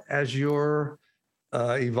that as you're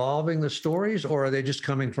evolving the stories, or are they just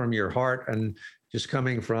coming from your heart and just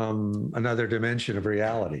coming from another dimension of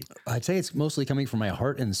reality? I'd say it's mostly coming from my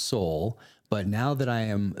heart and soul. But now that I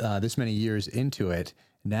am this many years into it,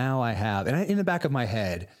 now I have, and in the back of my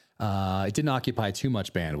head, It didn't occupy too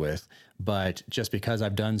much bandwidth, but just because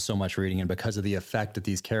I've done so much reading and because of the effect that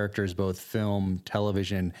these characters, both film,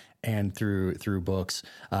 television, and through books,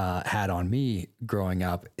 had on me growing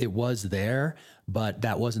up, it was there, but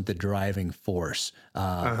that wasn't the driving force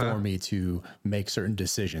for me to make certain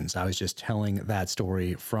decisions. I was just telling that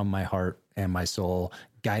story from my heart and my soul,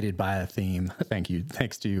 guided by a theme.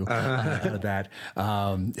 Thanks to you that.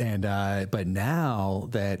 But now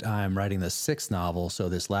that I'm writing the 6th novel, so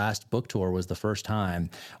this last book tour was the first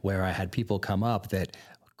time where I had people come up that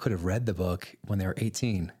could have read the book when they were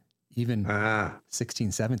 18, even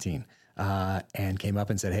 16, 17. And came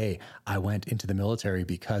up and said, hey, I went into the military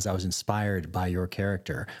because I was inspired by your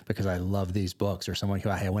character, because I love these books, or someone who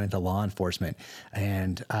I went into law enforcement.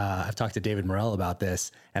 And I've talked to David Morrell about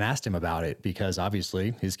this and asked him about it, because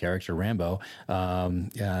obviously his character Rambo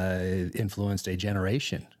influenced a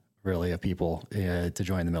generation really of people to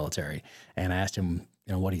join the military. And I asked him,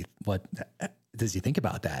 what does he think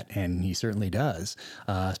about that? And he certainly does,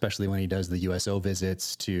 especially when he does the USO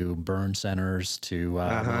visits to burn centers, to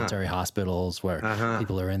military hospitals where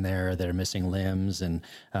people are in there that are missing limbs, and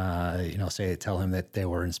tell him that they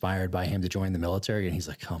were inspired by him to join the military, and he's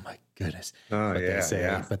like, "Oh my goodness!"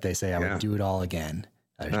 But they say I would do it all again.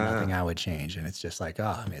 There's nothing I would change, and it's just like,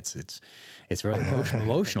 it's really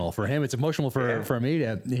emotional for him. It's emotional for me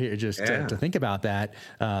to hear, to think about that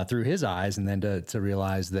through his eyes, and then to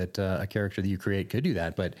realize that a character that you create could do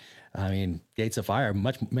that. But I mean, Gates of Fire.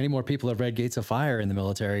 Many more people have read Gates of Fire in the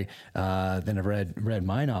military than have read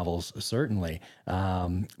my novels, certainly.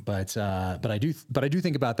 But I do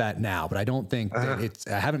think about that now. But I don't think that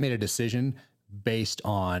I haven't made a decision based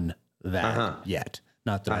on that yet.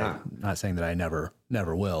 Not that not saying that I never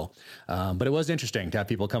will, but it was interesting to have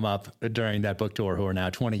people come up during that book tour who are now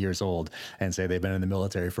 20 years old and say they've been in the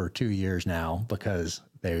military for 2 years now because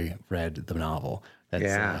they read the novel. I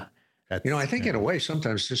think in a way,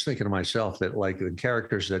 sometimes just thinking to myself that, like, the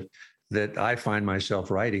characters that I find myself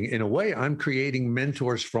writing, in a way, I'm creating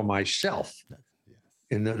mentors for myself.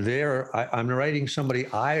 I'm writing somebody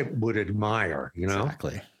I would admire,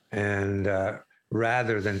 Exactly. And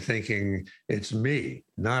rather than thinking it's me,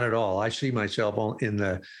 not at all. I see myself in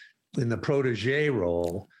the protege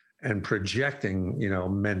role and projecting,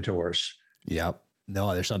 mentors. Yep.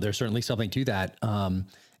 No, there's certainly something to that.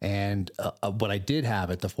 And what I did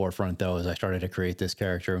have at the forefront, though, as I started to create this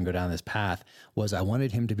character and go down this path, was I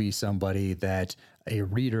wanted him to be somebody that a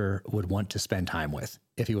reader would want to spend time with.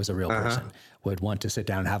 If he was a real person, would want to sit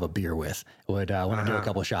down and have a beer with, would want to do a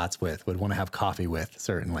couple shots with, would want to have coffee with,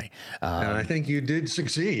 certainly. And I think you did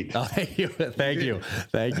succeed. Oh, thank you. Thank you.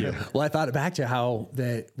 Well, I thought back to how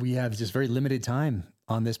that we have just very limited time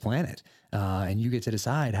on this planet. And you get to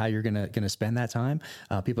decide how you're going to spend that time.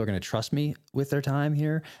 People are going to trust me with their time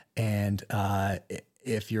here. And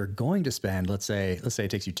if you're going to spend, let's say it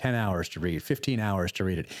takes you 10 hours to read, 15 hours to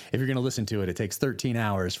read it. If you're going to listen to it, it takes 13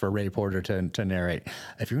 hours for Ray Porter to narrate.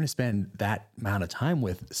 If you're going to spend that amount of time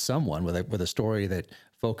with someone with a story that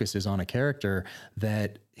focuses on a character,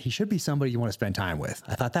 that he should be somebody you want to spend time with.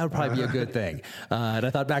 I thought that would probably be a good thing. And I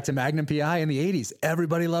thought back to Magnum PI in the 80s.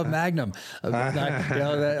 Everybody loved Magnum. All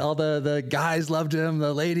the guys loved him.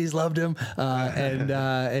 The ladies loved him. And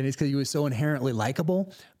it's because he was so inherently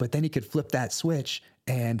likable, but then he could flip that switch.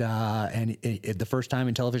 And the first time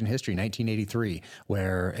in television history, 1983,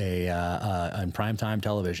 where on primetime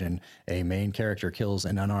television, a main character kills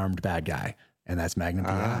an unarmed bad guy. And that's Magnum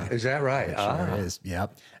PI. Is that right? It sure is.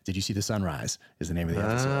 Yep. Did you see The Sunrise is the name of the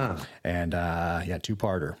episode. And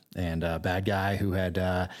two-parter. And a bad guy who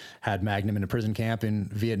had Magnum in a prison camp in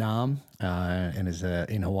Vietnam and is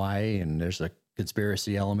in Hawaii. And there's a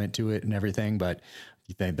conspiracy element to it and everything. But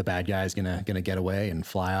you think the bad guy is gonna get away and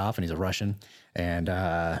fly off, and he's a Russian. And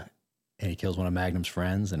he kills one of Magnum's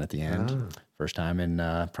friends. And at the end, first time in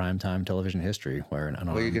primetime television history where an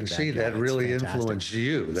unarmed you can see that really influenced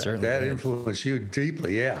you. That influenced you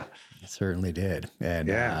deeply, yeah. It certainly did. And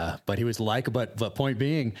but he was likable. But point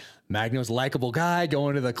being, Magnum's a likable guy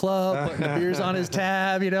going to the club, putting the beers on his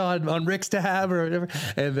tab, on Rick's tab or whatever.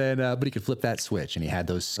 And then, but he could flip that switch, and he had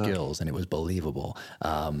those skills, and it was believable.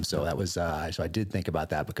 So that was, so I did think about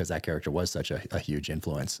that because that character was such a huge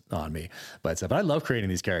influence on me. But I love creating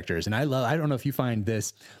these characters, and I don't know if you find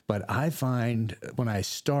this, but I find when I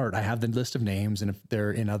start, I have the list of names, and if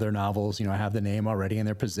they're in other novels, I have the name already and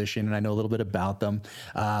their position, and I know a little bit about them.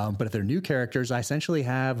 But if they're new characters, I essentially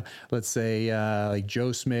have, let's say, like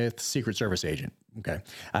Joe Smith, Secret Service agent. Okay.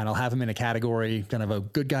 And I'll have him in a category, kind of a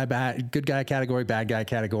good guy category, bad guy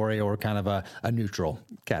category, or kind of a neutral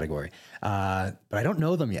category. But I don't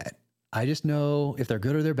know them yet. I just know if they're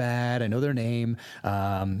good or they're bad. I know their name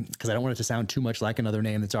because I don't want it to sound too much like another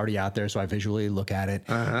name that's already out there. So I visually look at it.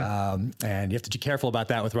 And you have to be careful about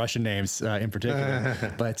that with Russian names in particular.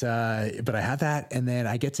 But I have that, and then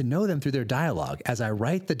I get to know them through their dialogue. As I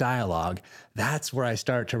write the dialogue, that's where I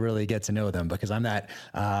start to really get to know them, because I'm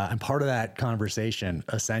part of that conversation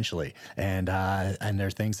essentially. And there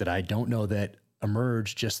are things that I don't know that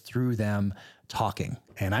emerge just through them talking,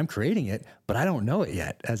 and I'm creating it, but I don't know it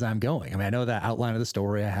yet as I'm going. I mean, I know the outline of the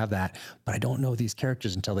story, I have that, but I don't know these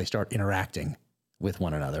characters until they start interacting with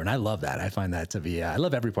one another. And I love that. I find that to be, I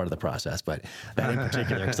love every part of the process, but that in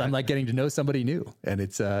particular, because I'm like getting to know somebody new, and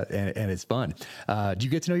it's fun. Do you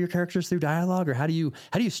get to know your characters through dialogue, or how do you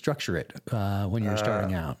structure it when you're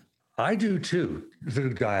starting out? I do too,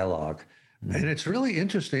 through dialogue. And it's really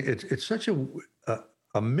interesting. It's such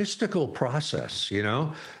a mystical process,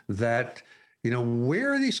 that,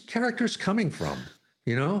 where are these characters coming from?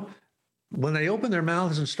 When they open their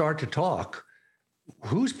mouths and start to talk,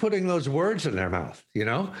 who's putting those words in their mouth?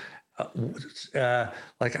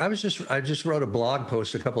 Like I just wrote a blog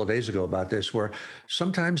post a couple of days ago about this, where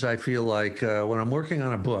sometimes I feel like when I'm working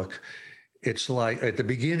on a book, it's like at the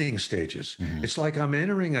beginning stages, it's like I'm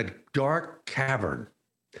entering a dark cavern,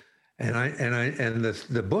 and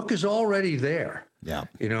the book is already there. Yeah.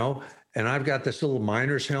 And I've got this little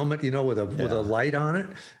miner's helmet, with a light on it.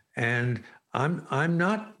 And I'm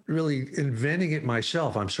not really inventing it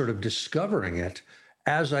myself. I'm sort of discovering it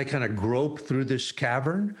as I kind of grope through this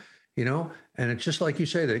cavern, and it's just like you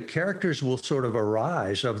say, the characters will sort of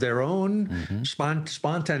arise of their own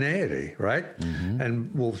spontaneity, right?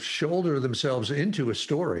 And will shoulder themselves into a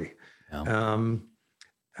story.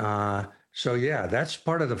 Yeah. So yeah, that's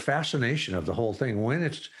part of the fascination of the whole thing. When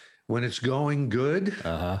it's going good,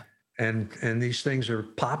 and these things are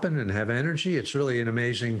popping and have energy, it's really an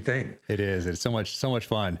amazing thing. It is. It's so much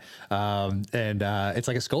fun. And it's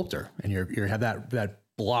like a sculptor, and you have that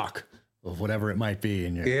block of whatever it might be,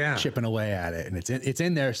 and you're chipping away at it, and it's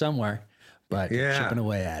in there somewhere, but chipping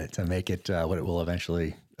away at it to make it what it will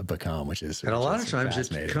eventually become, which is, and a lot of times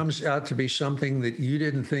it comes out to be something that you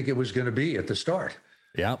didn't think it was going to be at the start.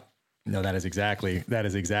 Yeah. No, that is exactly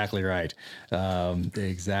right.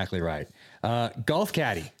 Exactly right. Golf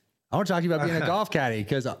caddy. I want to talk to you about being a golf caddy,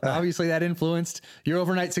 because obviously that influenced your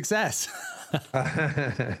overnight success.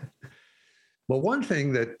 Well, one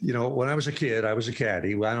thing that, when I was a kid, I was a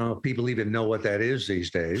caddy. Well, I don't know if people even know what that is these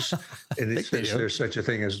days. And there's such a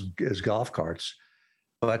thing as golf carts.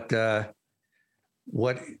 But that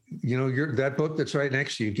book that's right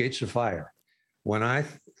next to you, Gates of Fire, when I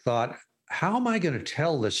thought, how am I going to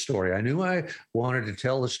tell this story? I knew I wanted to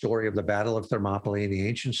tell the story of the Battle of Thermopylae and the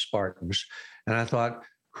ancient Spartans. And I thought,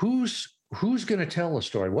 who's going to tell the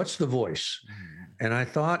story? What's the voice? And I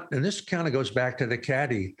thought, and this kind of goes back to the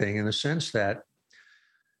caddy thing, in the sense that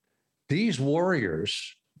these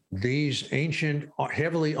warriors, these ancient,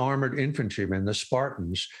 heavily armored infantrymen, the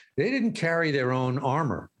Spartans, they didn't carry their own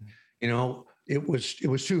armor. It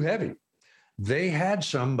was too heavy. They had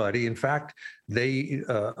somebody, in fact,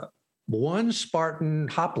 one Spartan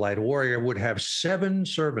hoplite warrior would have 7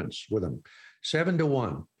 servants with him, 7 to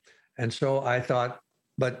 1. And so I thought,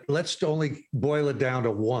 but let's only boil it down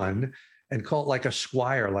to 1 and call it like a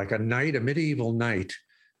squire, like a knight, a medieval knight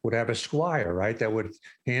would have a squire, right? That would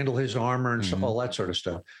handle his armor and all that sort of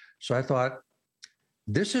stuff. So I thought,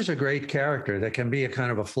 this is a great character that can be a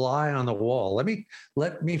kind of a fly on the wall.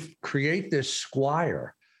 Let me create this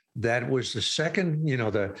squire that was the second,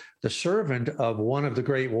 the servant of one of the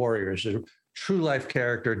great warriors, a true life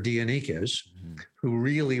character, Dionychus, who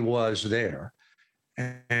really was there.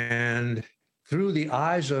 And through the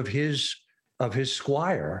eyes of his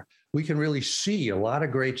squire, we can really see a lot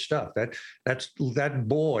of great stuff. That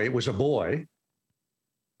boy, it was a boy.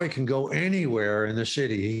 He can go anywhere in the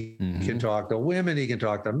city. He can talk to women, he can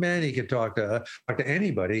talk to men, he can talk to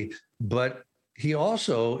anybody, but he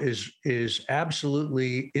also is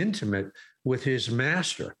absolutely intimate with his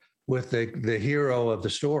master, with the hero of the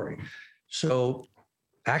story. So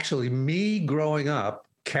actually, me growing up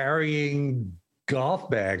carrying golf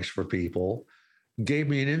bags for people gave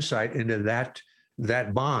me an insight into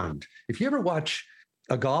that bond. If you ever watch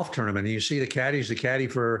a golf tournament and you see the caddy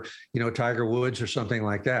for, Tiger Woods or something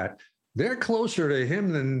like that, they're closer to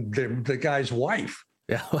him than the guy's wife.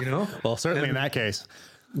 Yeah. Well, certainly in that case.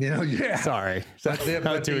 Yeah. Sorry. But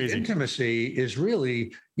the intimacy is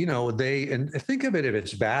really, and think of it, if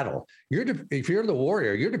it's battle, if you're the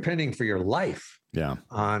warrior, you're depending for your life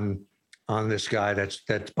on on this guy that's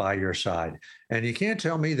by your side. And you can't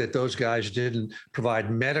tell me that those guys didn't provide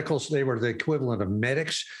medicals. They were the equivalent of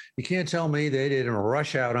medics. You can't tell me they didn't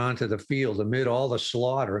rush out onto the field amid all the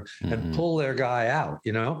slaughter and pull their guy out,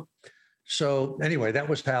 you know? So anyway, that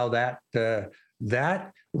was how that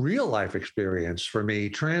real life experience for me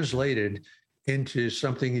translated into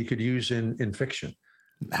something you could use in fiction.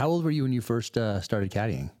 How old were you when you first started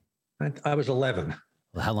caddying? I was 11.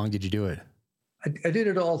 Well, how long did you do it? I did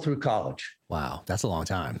it all through college. Wow, that's a long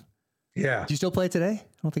time. Yeah. Do you still play it today?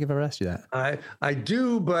 I don't think I've ever asked you that. I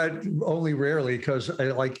do, but only rarely, because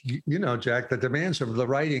like, you know, Jack, the demands of the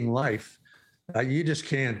writing life, you just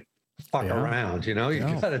can't fuck around, you know, you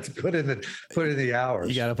got to put in the hours.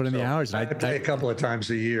 You got to put in the hours. I play a couple of times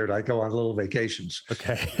a year and I go on little vacations.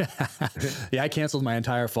 Okay. Yeah. I canceled my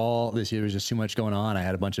entire fall this year. There was just too much going on. I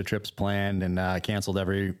had a bunch of trips planned and canceled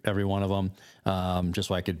every one of them, just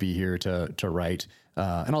so I could be here to write.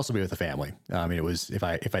 And also be with the family. I mean, it was, if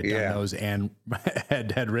I'd done those and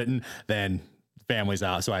had written, then family's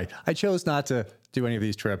out. So I chose not to do any of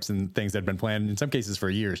these trips and things that had been planned in some cases for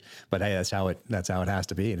years, but hey, that's how it has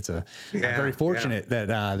to be. And it's I'm very fortunate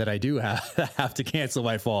that I do have to cancel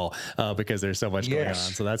my fall, because there's so much going on.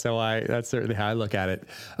 So that's certainly how I look at it.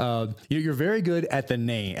 You're very good at the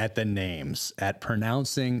names, at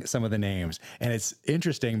pronouncing some of the names. And it's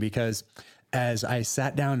interesting because as I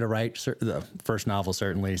sat down to write the first novel,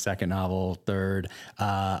 certainly second novel, third,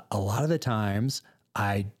 a lot of the times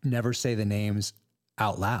I never say the names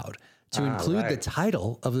out loud to include the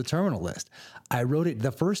title of the terminal list. I wrote it,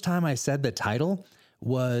 the first time I said the title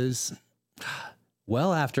was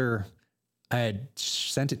well after I had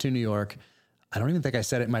sent it to New York. I don't even think I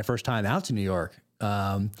said it my first time out to New York.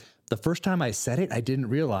 The first time I said it, I didn't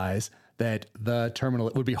realize that the terminal,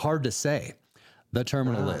 it would be hard to say the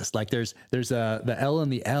terminal list. Like there's the L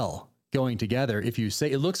and the L going together. If you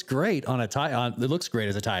say, it looks great on it looks great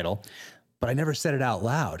as a title, but I never said it out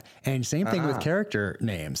loud. And same thing with character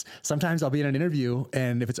names. Sometimes I'll be in an interview,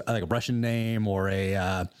 and if it's like a Russian name or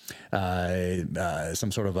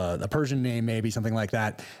some sort of a Persian name, maybe something like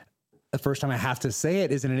that, the first time I have to say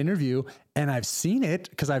it is in an interview, and I've seen it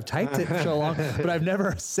because I've typed it for so long, but I've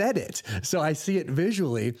never said it. So I see it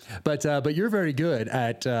visually, but you're very good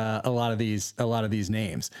at a lot of these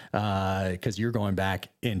names because you're going back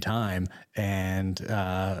in time. And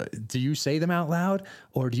do you say them out loud,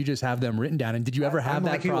 or do you just have them written down? And did you ever have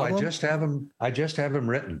that problem? I just have them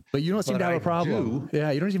written. But you don't seem to have a problem.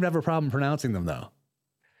 Yeah, you don't seem to have a problem pronouncing them though.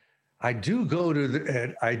 I do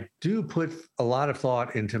I do put a lot of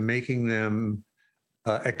thought into making them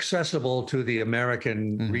accessible to the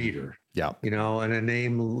American reader. Yeah. You know, and a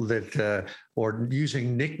name that, or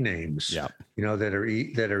using nicknames, you know, that are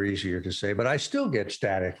easier to say. But I still get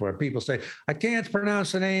static where people say, I can't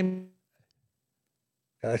pronounce the name.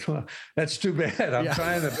 That's too bad. I'm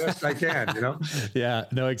trying the best I can, you know? Yeah,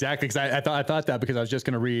 no, exactly. Because I thought that because I was just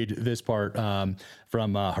going to read this part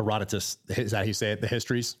from Herodotus. Is that how you say it? The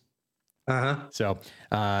histories. So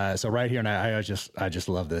right here, and I just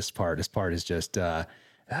love this part. This part is just,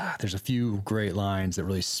 there's a few great lines that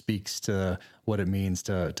really speaks to what it means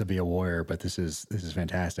to be a warrior, but this is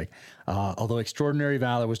fantastic. Although extraordinary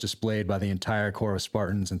valor was displayed by the entire corps of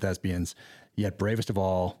Spartans and Thespians, yet bravest of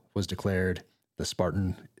all was declared the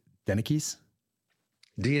Spartan Deinykes.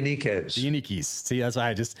 See, that's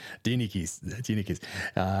why Deinykes.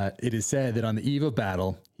 It is said that on the eve of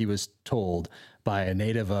battle, he was told by a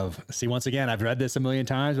native of, once again, I've read this a million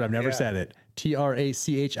times, but I've never said it.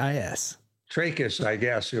 Trachis. Trachis, I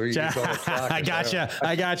guess. Or you call it I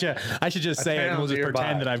gotcha. I should just say it and we'll just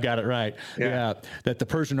pretend that I've got it right. Yeah. That the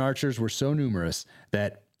Persian archers were so numerous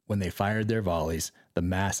that when they fired their volleys, the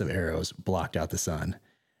mass of arrows blocked out the sun.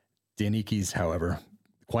 Deinykes, however,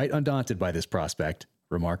 quite undaunted by this prospect,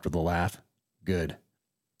 remarked with a laugh, "Good,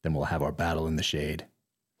 then we'll have our battle in the shade."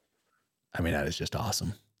 I mean, that is just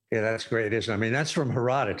awesome. Yeah, that's great, isn't it? I mean, that's from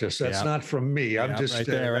Herodotus. That's not from me. I'm just right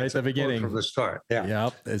there, right at the beginning, from the start. Yeah.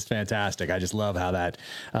 Yep. It's fantastic. I just love how that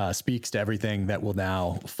speaks to everything that will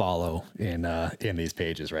now follow in these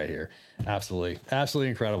pages right here. Absolutely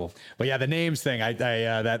incredible. But yeah, the names thing,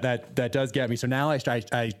 that does get me. So now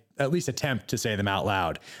I at least attempt to say them out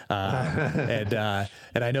loud. And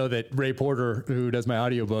I know that Ray Porter, who does my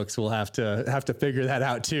audiobooks, will have to figure that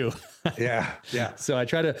out too. Yeah. So I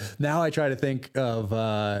try to think of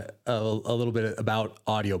a little bit about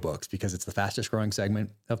audiobooks because it's the fastest growing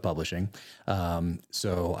segment of publishing.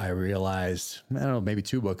 So I realized, I don't know, maybe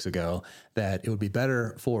 2 books ago that it would be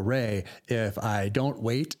better for Ray if I don't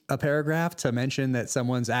wait a paragraph to mention that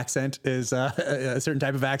someone's accent is a certain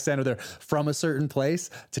type of accent or they're from a certain place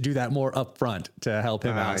to do do that more upfront to help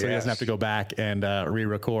him out, so he doesn't have to go back and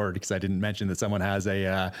re-record, because I didn't mention that someone has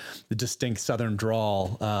a distinct Southern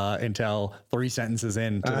drawl until 3 sentences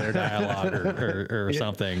into their dialogue or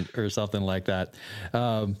something like that.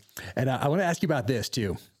 And I want to ask you about this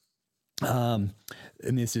too. And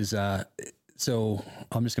this is so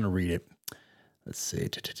I'm just going to read it. Let's see.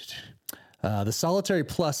 The solitary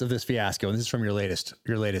plus of this fiasco, and this is from your latest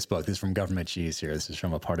book. This is from Government Cheese here. This is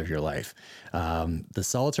from A Part of Your Life. The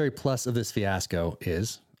solitary plus of this fiasco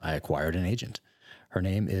is I acquired an agent. Her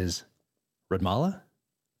name is Radmala.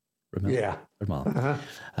 Yeah. Radmala.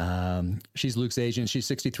 She's Luke's agent. She's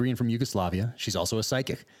 63 and from Yugoslavia. She's also a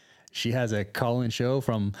psychic. She has a call-in show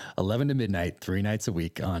from 11 to midnight, 3 nights a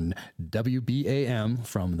week on WBAM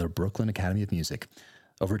from the Brooklyn Academy of Music.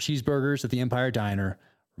 Over cheeseburgers at the Empire Diner,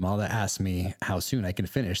 Radmala asks me how soon I can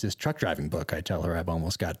finish this truck driving book. I tell her I've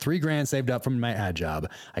almost got $3,000 saved up from my ad job.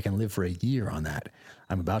 I can live for a year on that.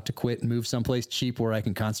 I'm about to quit and move someplace cheap where I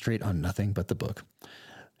can concentrate on nothing but the book.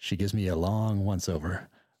 She gives me a long once-over.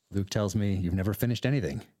 Luke tells me, you've never finished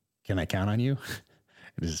anything. Can I count on you?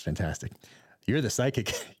 This is fantastic. You're the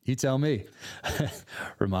psychic. You tell me.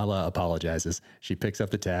 Radmala apologizes. She picks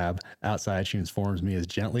up the tab. Outside, she informs me as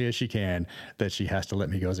gently as she can that she has to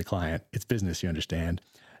let me go as a client. It's business, you understand.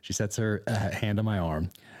 She sets her hand on my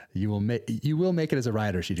arm. You will make it as a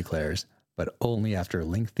writer, she declares, but only after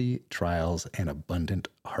lengthy trials and abundant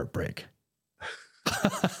heartbreak.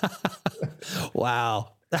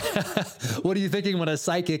 Wow. What are you thinking when a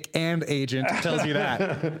psychic and agent tells you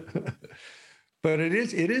that? But it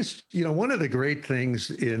is, one of the great things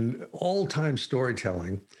in all-time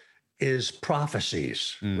storytelling is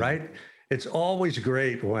prophecies, right? It's always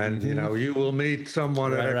great when, you will meet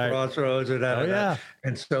someone at a crossroads or that.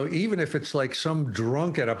 And so even if it's like some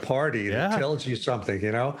drunk at a party that tells you something,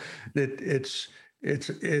 that it's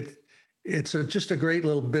just a great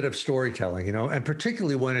little bit of storytelling, and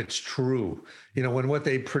particularly when it's true, when what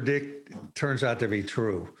they predict turns out to be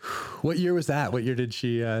true. What year was that? What year did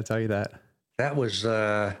she tell you that? That was,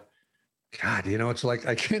 God, it's like,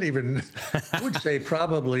 I can't even, I would say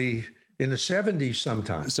probably in the 70s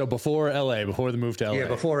sometime. So before LA, before the move to LA. Yeah,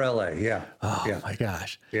 before LA, yeah. Oh, my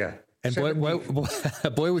gosh. Yeah. And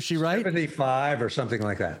boy, was she right? 75 or something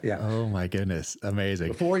like that, yeah. Oh, my goodness. Amazing.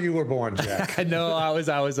 Before you were born, Jack. No, I was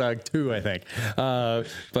 2, I think.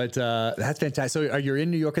 But that's fantastic. So are you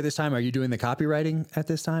in New York at this time? Are you doing the copywriting at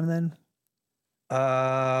this time then?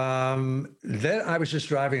 Then I was just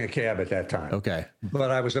driving a cab at that time. Okay.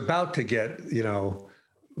 But I was about to get,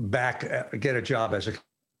 get a job as a.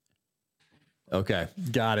 Okay.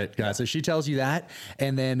 Got it. So she tells you that.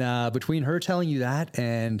 And then between her telling you that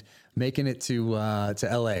and making it to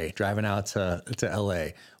LA, driving out to LA,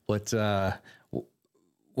 what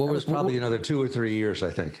was probably another 2 or 3 years,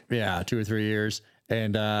 I think. Yeah. 2 or 3 years.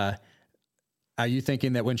 And, are you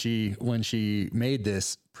thinking that when she made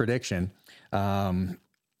this prediction,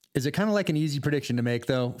 is it kind of like an easy prediction to make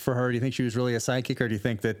though for her? Do you think she was really a psychic, or do you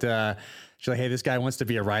think that she's like, hey, this guy wants to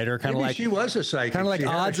be a writer? Kind of like she was a psychic. Kind of like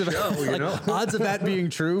odds of odds of that being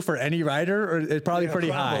true for any writer, or it's probably pretty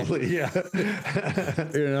high. Yeah,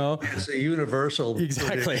 it's a universal.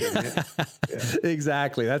 Exactly.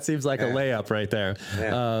 Exactly. That seems like a layup right there.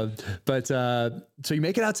 Yeah. But so you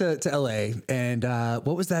make it out to LA, and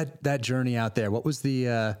what was that journey out there? What was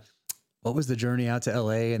the journey out to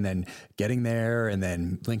LA, and then getting there, and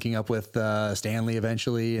then linking up with Stanley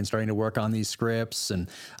eventually, and starting to work on these scripts? And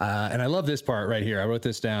I love this part right here. I wrote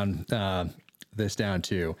this down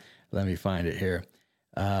too. Let me find it here.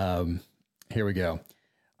 Here we go.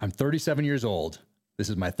 I'm 37 years old. This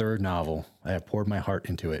is my 3rd novel. I have poured my heart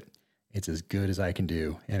into it. It's as good as I can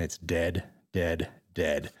do, and it's dead, dead,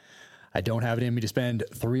 dead. I don't have it in me to spend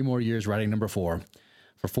 3 more years writing number 4.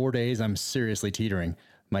 For 4 days, I'm seriously teetering.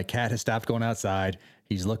 My cat has stopped going outside.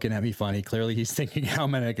 He's looking at me funny. Clearly, he's thinking,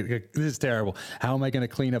 this is terrible. How am I going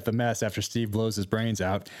to clean up the mess after Steve blows his brains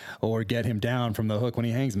out, or get him down from the hook when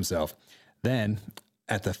he hangs himself? Then,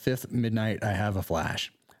 at the 5th midnight, I have a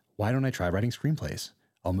flash. Why don't I try writing screenplays?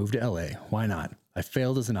 I'll move to LA. Why not? I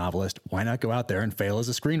failed as a novelist. Why not go out there and fail as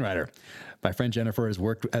a screenwriter? My friend Jennifer has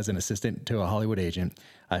worked as an assistant to a Hollywood agent.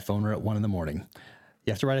 I phone her at 1 a.m.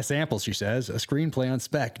 You have to write a sample, she says, a screenplay on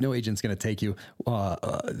spec. No agent's going to take you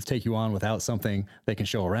on without something they can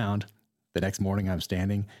show around. The next morning, I'm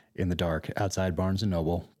standing in the dark outside Barnes &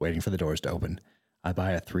 Noble, waiting for the doors to open. I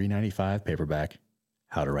buy a $3.95 paperback,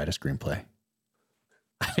 How to Write a Screenplay.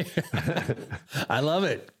 I love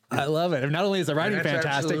it. I love it. Not only is the writing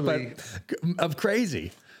fantastic, but I'm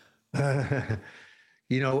crazy.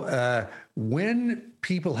 When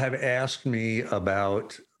people have asked me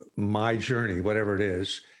about my journey, whatever it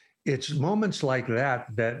is, it's moments like that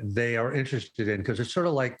that they are interested in, because it's sort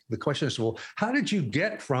of like the question is, well, how did you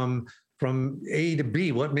get from A to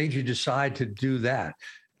B? What made you decide to do that?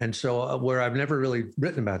 And so where I've never really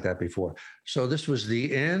written about that before. So this was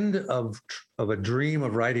the end of a dream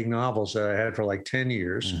of writing novels that I had for like 10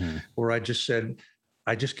 years, where I just said,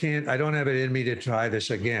 I just can't, I don't have it in me to try this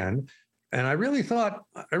again. And I really thought,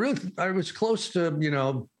 I was close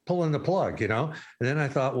to, pulling the plug, And then I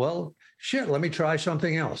thought, well, shit, let me try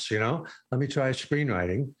something else, let me try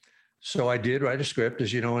screenwriting. So I did write a script,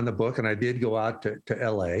 as you know, in the book, and I did go out to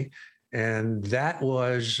LA. And that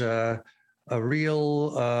was a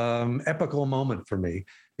real epical moment for me,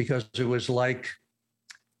 because it was like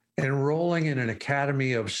enrolling in an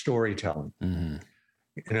academy of storytelling,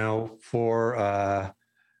 for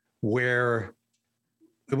where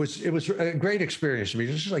it was a great experience. I mean,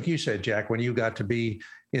 just like you said, Jack, when you got to be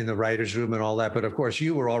in the writer's room and all that. But of course,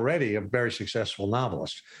 you were already a very successful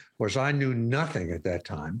novelist, whereas I knew nothing at that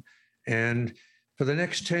time. And for the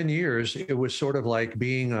next 10 years, it was sort of like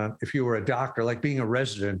being if you were a doctor, like being a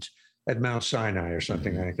resident at Mount Sinai or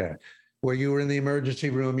something like that, where you were in the emergency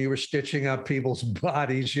room, you were stitching up people's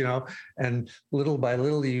bodies, and little by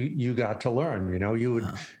little you got to learn.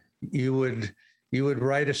 You would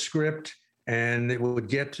write a script, and it would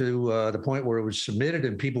get to the point where it was submitted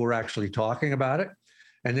and people were actually talking about it.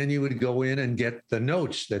 And then you would go in and get the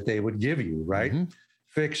notes that they would give you, right?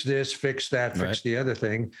 Fix this, fix that, fix the other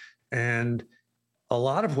thing. And a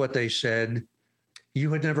lot of what they said,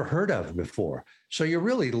 you had never heard of before. So you're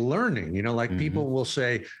really learning, like people will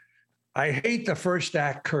say, I hate the first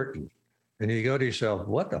act curtain. And you go to yourself,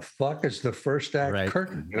 what the fuck is the first act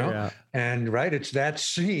curtain? And it's that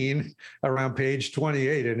scene around page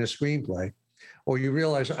 28 in a screenplay, or you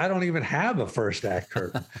realize I don't even have a first act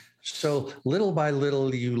curtain. So little by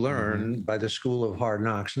little you learn by the school of hard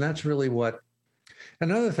knocks. And that's really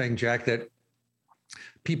another thing, Jack, that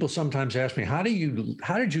people sometimes ask me, how did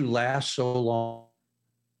you last so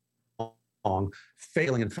long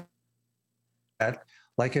failing in that?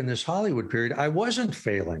 Like in this Hollywood period, I wasn't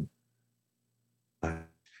failing.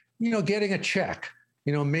 Getting a check,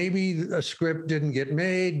 maybe a script didn't get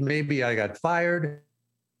made, maybe I got fired.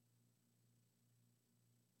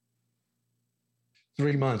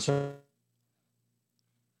 3 months.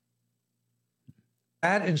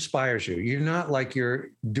 That inspires you. You're not like you're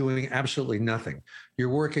doing absolutely nothing. You're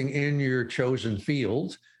working in your chosen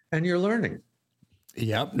field and you're learning.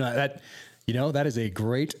 Yep. No, that is a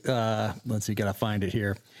great, let's see, gotta find it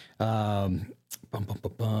here.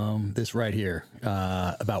 This right here,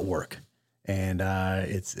 about work. And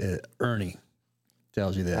it's Ernie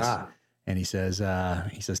tells you this. And he says,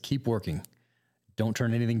 keep working. Don't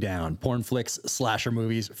turn anything down. Porn flicks, slasher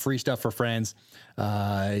movies, free stuff for friends.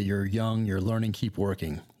 You're young, you're learning, keep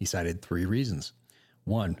working. He cited 3 reasons.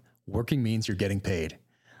 1, working means you're getting paid.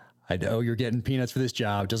 I know you're getting peanuts for this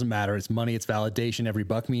job. Doesn't matter. It's money. It's validation. Every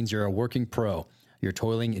buck means you're a working pro. You're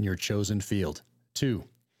toiling in your chosen field. 2,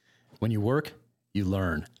 when you work, you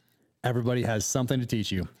learn. Everybody has something to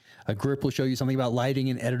teach you. A grip will show you something about lighting.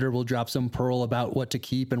 An editor will drop some pearl about what to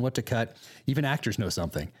keep and what to cut. Even actors know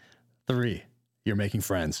something. 3, you're making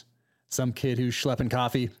friends. Some kid who's schlepping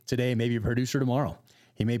coffee today may be a producer tomorrow.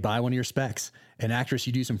 He may buy one of your specs. An actress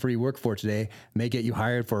you do some free work for today may get you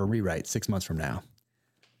hired for a rewrite 6 months from now.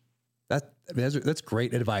 That's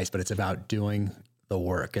great advice, but it's about doing the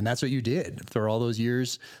work. And that's what you did for all those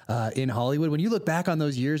years in Hollywood. When you look back on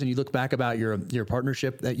those years and you look back about your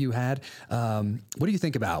partnership that you had, what do you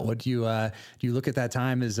think about? What do you look at that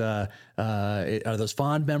time as, are those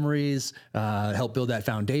fond memories, help build that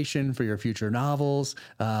foundation for your future novels?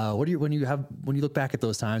 When you look back at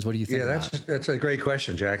those times, what do you think? Yeah, that's a great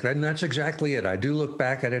question, Jack. And that's exactly it. I do look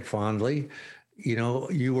back at it fondly.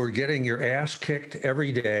 You were getting your ass kicked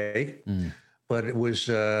every day, but it was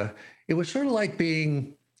sort of like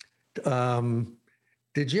being,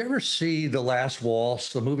 did you ever see The Last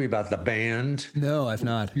Waltz, the movie about the band? No, I've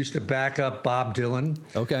not. Used to back up Bob Dylan.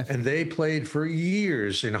 Okay. And they played for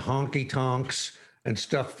years in honky tonks and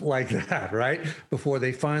stuff like that, right? Before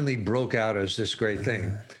they finally broke out as this great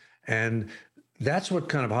thing. And that's what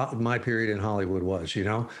kind of my period in Hollywood was,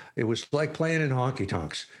 It was like playing in honky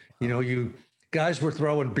tonks. You guys were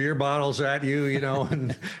throwing beer bottles at you,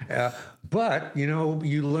 and but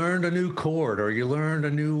you learned a new chord or you learned a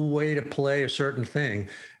new way to play a certain thing,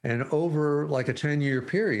 and over like a 10-year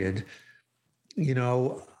period,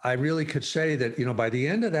 I really could say that by the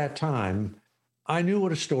end of that time, I knew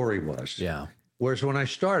what a story was. Yeah. Whereas when I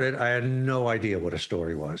started, I had no idea what a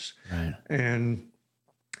story was. Right. And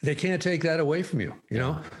they can't take that away from you,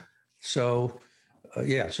 So.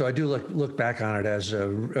 So I do look back on it as a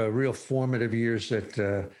real formative years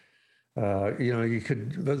that you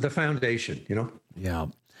could, the foundation, Yeah.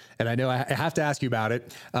 And I know I have to ask you about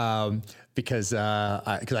it because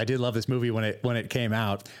I did love this movie when it came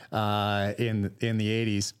out in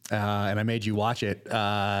the 80s, and I made you watch it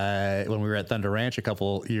when we were at Thunder Ranch a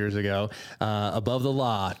couple years ago. Above the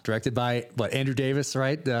Law, directed by Andrew Davis,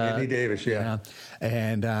 right? Andy Davis, yeah.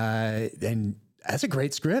 And that's a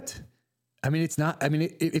great script. I mean, it's not. I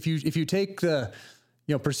mean, if you take the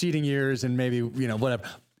preceding years and maybe whatever,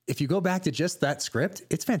 if you go back to just that script,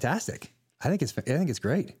 it's fantastic. I think it's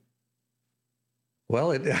great.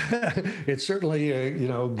 Well, it certainly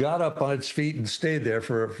got up on its feet and stayed there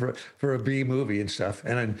for a B movie and stuff,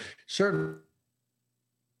 and I'm certainly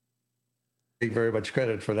very much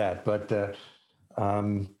credit for that. But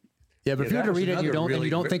yeah, but if you were to read it, and you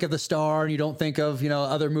don't think of the star, and you don't think of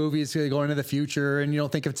other movies going into the future, and you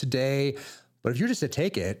don't think of today. But if you're just to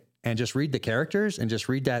take it and just read the characters and just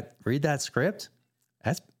read that script,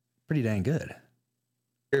 that's pretty dang good.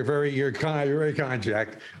 You're very kind,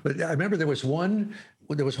 Jack. But I remember there was one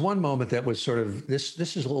moment that was sort of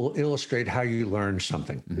this will illustrate how you learn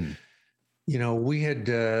something. Mm-hmm. We had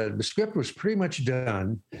the script was pretty much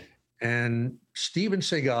done, and Steven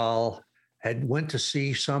Seagal had went to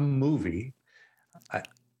see some movie.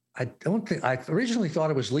 I originally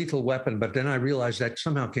thought it was Lethal Weapon, but then I realized that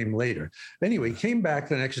somehow came later. Anyway, he came back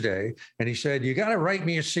the next day and he said, "You got to write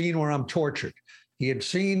me a scene where I'm tortured." He had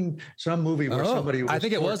seen some movie where somebody was I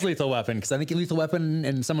think it was Lethal Weapon, because I think Lethal Weapon,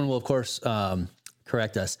 and someone will, of course,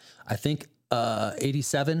 correct us. I think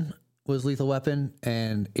 87 was Lethal Weapon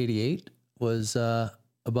and 88 was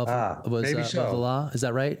Above the Law. Is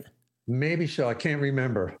that right? Maybe so. I can't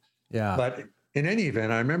remember. Yeah. But in any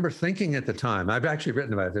event, I remember thinking at the time, I've actually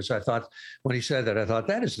written about this. I thought when he said that, I thought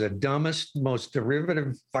that is the dumbest, most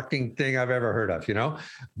derivative fucking thing I've ever heard of,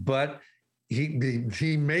 But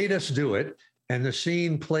he made us do it. And the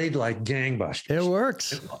scene played like gangbusters. It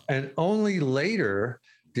works. And only later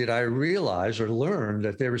did I realize or learn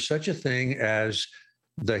that there was such a thing as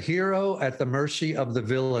the hero at the mercy of the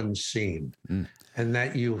villain scene. Mm. And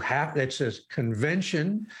that it's a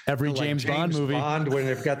convention. Every James Bond movie. When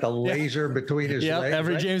they've got the laser between his legs.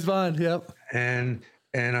 Every right? James Bond, yep. And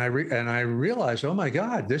I realized, oh my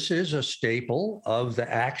God, this is a staple of the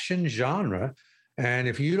action genre. And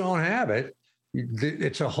if you don't have it,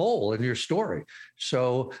 it's a hole in your story.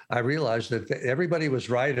 So I realized that everybody was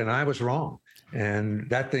right and I was wrong. And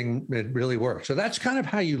that thing, it really worked. So that's kind of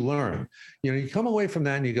how you learn. You come away from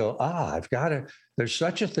that and you go, there's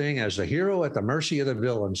such a thing as the hero at the mercy of the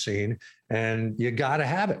villain scene, and you got to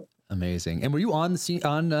have it. Amazing. And were you on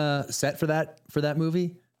set for that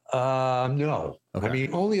movie? No. Okay. I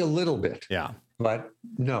mean, only a little bit. Yeah. But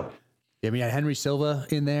no. I mean, you had Henry Silva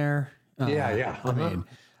in there. Yeah. I mean,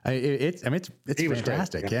 it's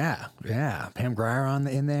fantastic. Yeah. Pam Grier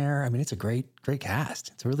in there. I mean, it's a great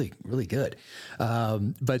cast. It's really, really good.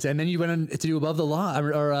 And then you went on to do Above the Law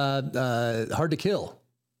or Hard to Kill.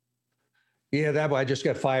 Yeah, that I just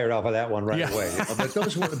got fired off of that one right away. But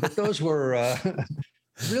those were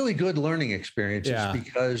really good learning experiences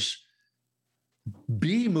because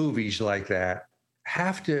B movies like that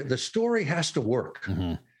the story has to work.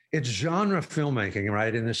 Mm-hmm. It's genre filmmaking,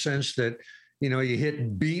 right? In the sense that you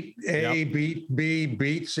hit beat A, beat B,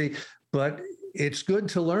 beat C, but it's good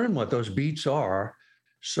to learn what those beats are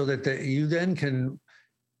so that you then can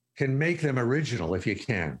make them original if you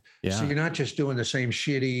can. Yeah. So you're not just doing the same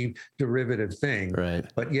shitty derivative thing, right?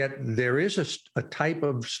 But yet there is a type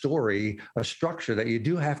of story, a structure that you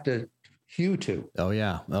do have to hew to. Oh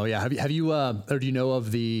yeah. Have you or do you know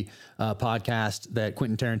of the podcast that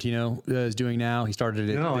Quentin Tarantino is doing now? He started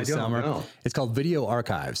it this summer. No. It's called Video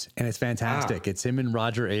Archives, and it's fantastic. It's him and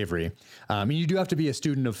Roger Avery. I mean, you do have to be a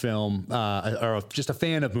student of film or just a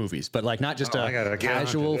fan of movies, but like not just a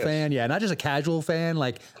casual fan. Yeah, not just a casual fan.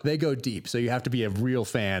 Like they go deep, so you have to be a real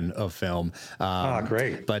fan of film.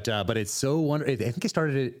 Great. But it's so wonderful. I think it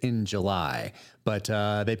started it in July. But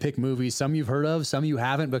they pick movies, some you've heard of, some you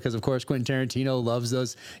haven't, because of course Quentin Tarantino loves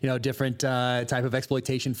those, different type of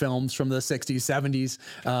exploitation films from the 60s,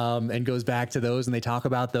 70s, and goes back to those, and they talk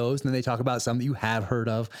about those, and then they talk about some that you have heard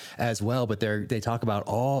of as well. But they talk about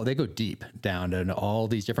they go deep down to all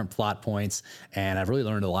these different plot points, and I've really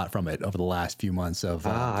learned a lot from it over the last few months of.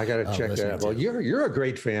 I got to check that out. Well, you're a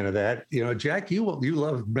great fan of that, Jack. You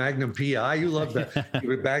love Magnum PI. You love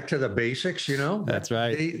back to the basics. That's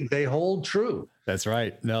right. They hold true. That's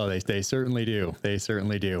right. No, they certainly do. They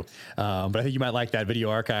certainly do. But I think you might like that Video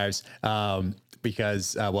Archives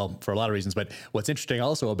because, for a lot of reasons. But what's interesting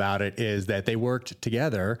also about it is that they worked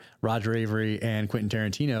together, Roger Avery and Quentin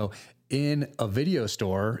Tarantino, in a video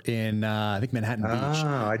store in I think Manhattan Beach.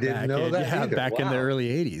 I didn't know that. Yeah, either. back in the early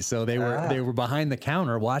 '80s. So they were behind the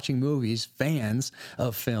counter watching movies, fans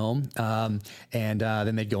of film, and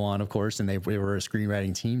then they'd go on, of course, and they were a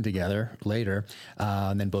screenwriting team together later,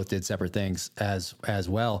 and then both did separate things as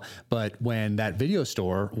well. But when that video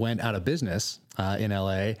store went out of business in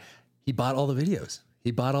LA, he bought all the videos. He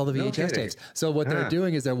bought all the VHS tapes. So what they're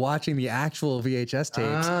doing is they're watching the actual VHS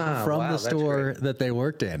tapes from the store that they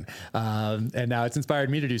worked in. And now it's inspired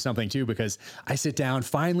me to do something too, because I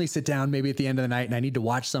finally sit down maybe at the end of the night, and I need to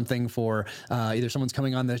watch something for either someone's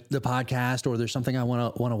coming on the podcast, or there's something I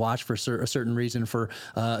want to watch for a certain reason, for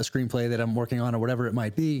a screenplay that I'm working on or whatever it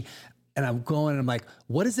might be. And I'm going, and I'm like,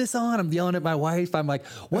 what is this on? I'm yelling at my wife. I'm like,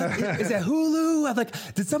 what is that Hulu? I'm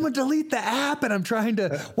like, did someone delete the app? And I'm trying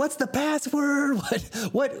to, what's the password?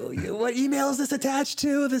 What email is this attached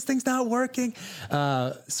to? This thing's not working.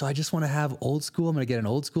 So I just want to have old school. I'm going to get an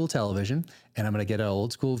old school television, and I'm going to get an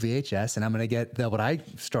old school VHS, and I'm going to get what I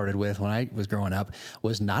started with when I was growing up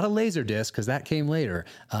was not a laser disc, because that came later,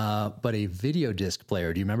 but a video disc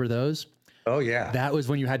player. Do you remember those? Oh, yeah. That was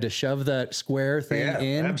when you had to shove the square thing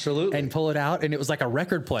in absolutely. And pull it out. And it was like a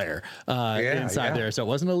record player inside there. So it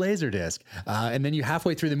wasn't a laser disc. And then you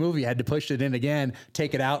halfway through the movie, you had to push it in again,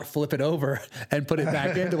 take it out, flip it over, and put it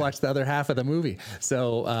back in to watch the other half of the movie.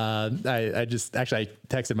 So I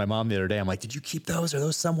texted my mom the other day. I'm like, did you keep those? Are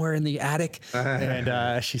those somewhere in the attic?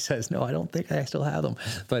 And she says, no, I don't think I still have them.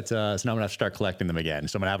 But so now I'm going to have to start collecting them again.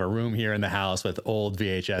 So I'm going to have a room here in the house with old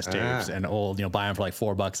VHS tapes and old, buy them for like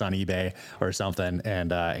 $4 on eBay or something, and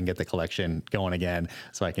get the collection going again,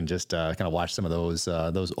 so I can just kind of watch some of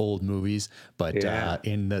those old movies, but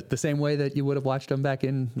in the same way that you would have watched them back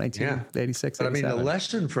in 1986. But I mean, the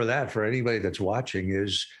lesson for that, for anybody that's watching,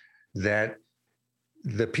 is that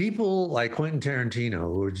the people like Quentin Tarantino,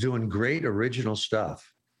 who are doing great original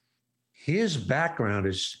stuff, his background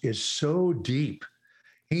is so deep.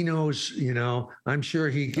 He knows, I'm sure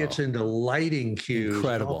he gets into lighting cues,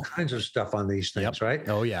 all kinds of stuff on these things, right?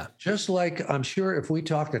 Oh, yeah. Just like I'm sure if we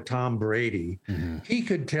talk to Tom Brady, he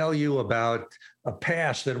could tell you about a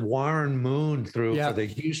pass that Warren Moon threw for the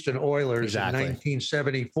Houston Oilers in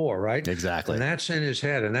 1974, right? Exactly. And that's in his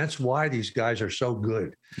head. And that's why these guys are so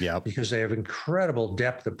good. Yeah. Because they have incredible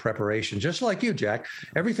depth of preparation, just like you, Jack.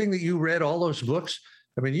 Everything that you read, all those books,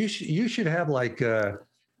 I mean, you should have like...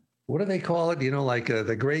 what do they call it? Like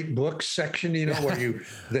the great books section, where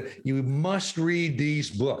you must read these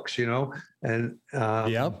books, and Well,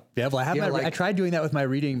 I have I tried doing that with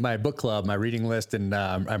my book club, my reading list, and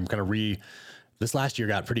I'm kind of this last year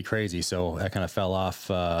got pretty crazy, so I kind of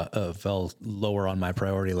fell lower on my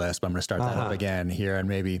priority list. But I'm going to start that up again here, and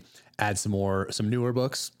maybe add some newer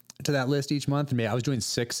books to that list each month. I was doing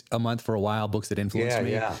 6 a month for a while, books that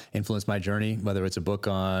influenced my journey, whether it's a book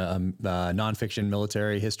on nonfiction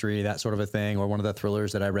military history, that sort of a thing, or one of the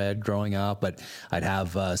thrillers that I read growing up. But I'd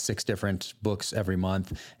have 6 different books every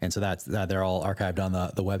month. And so they're all archived on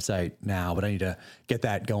the website now, but I need to get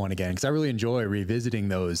that going again, because I really enjoy revisiting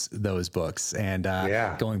those books and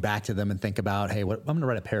going back to them and think about, hey, I'm going to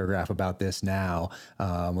write a paragraph about this now.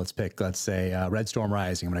 Let's say Red Storm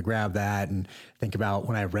Rising. I'm going to grab that and think about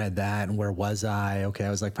when I read that and where was I? Okay, I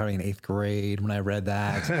was like probably in 8th grade when I read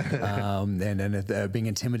that, and then being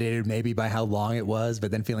intimidated maybe by how long it was,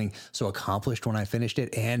 but then feeling so accomplished when I finished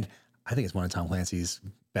it. And I think it's one of Tom Clancy's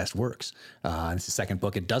best works. And it's the second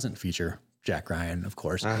book. It doesn't feature Jack Ryan, of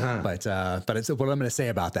course, but it's what I'm going to say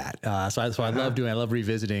about that. So I love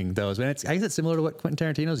revisiting those. And I guess it's similar to what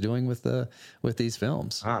Quentin Tarantino's doing with these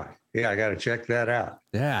films. Yeah, I got to check that out.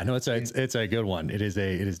 Yeah, no, it's a good one. It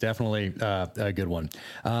is definitely a good one.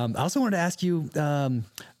 I also wanted to ask you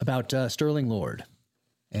about Sterling Lord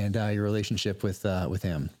and your relationship with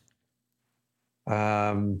him.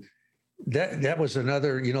 That was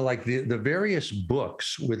another, like the various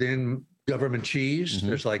books within Government Cheese.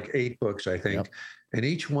 There's like 8 books, I think, and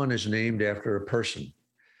each one is named after a person,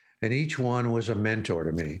 and each one was a mentor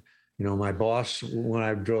to me. My boss when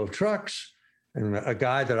I drove trucks, and a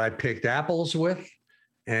guy that I picked apples with,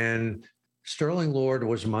 and Sterling Lord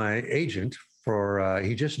was my agent for.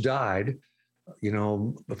 He just died,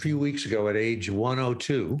 a few weeks ago at age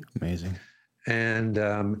 102. Amazing.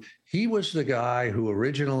 And he was the guy who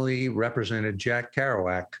originally represented Jack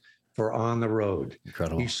Kerouac for On the Road.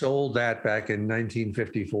 Incredible. He sold that back in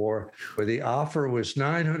 1954, where the offer was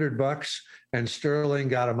 $900 and Sterling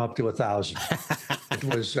got him up to 1,000. It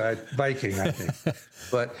was Viking, I think.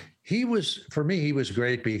 But he was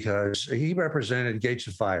great because he represented Gates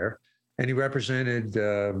of Fire, and he represented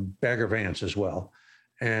Bagger Vance as well.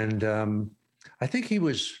 And I think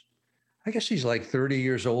I guess he's like 30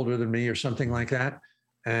 years older than me or something like that.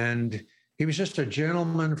 And he was just a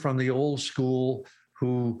gentleman from the old school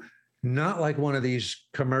who, not like one of these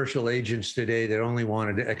commercial agents today that only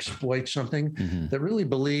wanted to exploit something, that really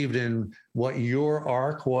believed in what your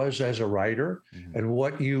arc was as a writer and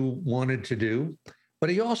what you wanted to do. But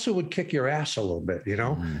he also would kick your ass a little bit,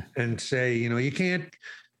 and say, you can't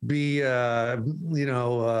be,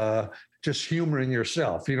 just humoring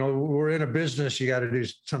yourself. We're in a business, you got to do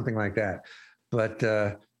something like that. But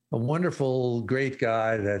a wonderful, great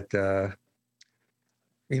guy that,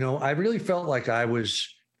 I really felt like I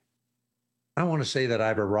don't want to say that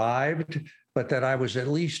I've arrived, but that I was at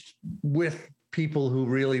least with people who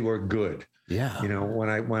really were good. Yeah.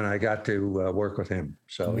 When I got to work with him.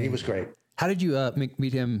 So he was great. How did you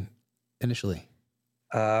meet him initially?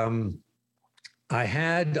 I'll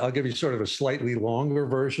give you sort of a slightly longer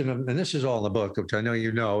version of, and this is all in the book, which I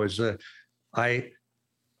know is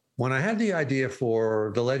when I had the idea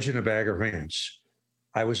for The Legend of Bagger Vance,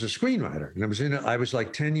 I was a screenwriter, and I was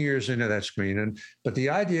like 10 years into that screen, but the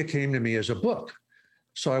idea came to me as a book.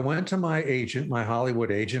 So I went to my agent, my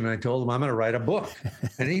Hollywood agent, and I told him I'm going to write a book,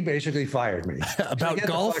 and he basically fired me. About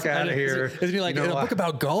golf? Get the fuck out of here! Isn't he like a book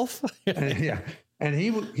about golf? And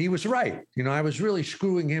he was right. I was really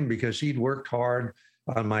screwing him because he'd worked hard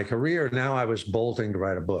on my career. Now I was bolting to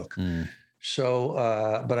write a book.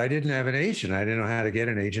 So, but I didn't have an agent. I didn't know how to get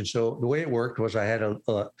an agent. So the way it worked was I had a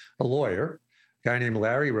lawyer, a guy named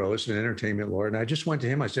Larry Rose, an entertainment lawyer, and I just went to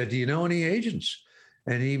him. I said, "Do you know any agents?"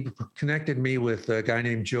 And he connected me with a guy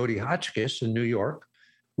named Jody Hotchkiss in New York,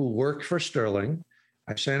 who worked for Sterling.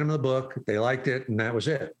 I sent him the book. They liked it, and that was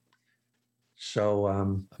it. So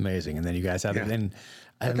amazing. And then you guys have it. And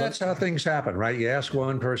that's how things happen, right? You ask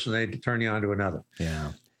one person, they turn you on to another.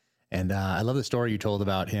 Yeah. And I love the story you told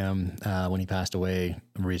about him when he passed away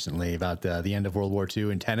recently, about the end of World War II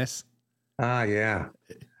in tennis. Yeah.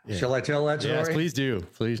 Shall I tell that story? Yes, please do.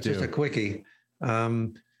 Please do. Just a quickie.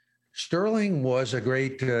 Sterling was a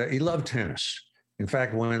great, he loved tennis. In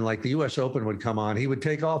fact, when like the US Open would come on, he would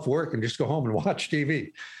take off work and just go home and watch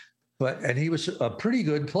TV. And he was a pretty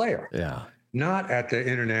good player. Yeah. Not at the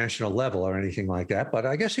international level or anything like that, but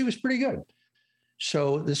I guess he was pretty good.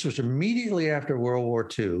 So this was immediately after World War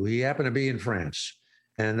II. He happened to be in France,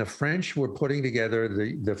 and the French were putting together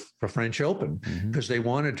the French Open because they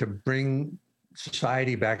wanted to bring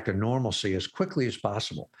society back to normalcy as quickly as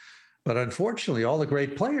possible. But unfortunately, all the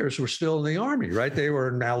great players were still in the army, right? They were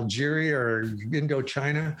in Algeria or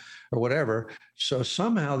Indochina or whatever. So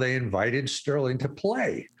somehow they invited Sterling to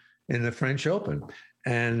play in the French Open.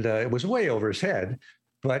 And it was way over his head,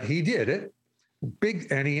 but he did it big.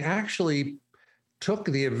 And he actually took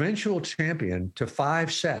the eventual champion to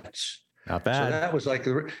 5 sets. Not bad. So that was like,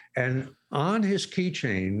 and on his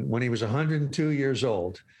keychain, when he was 102 years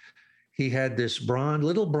old, he had this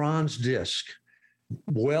little bronze disc,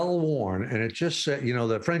 well worn. And it just said,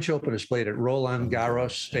 the French Open is played at Roland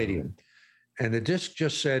Garros Stadium. And the disc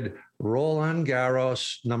just said Roland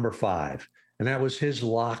Garros number 5. And that was his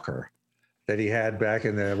locker that he had back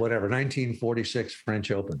in the 1946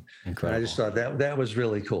 French Open. Incredible. And I just thought that was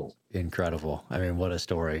really cool. Incredible. I mean, what a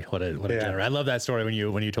story. What a generation. I love that story when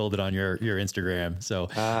you told it on your Instagram. So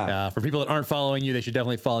for people that aren't following you, they should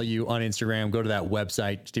definitely follow you on Instagram. Go to that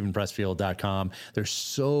website, stephenpressfield.com. There's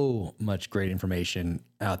so much great information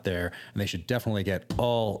out there, and they should definitely get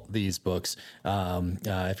all these books.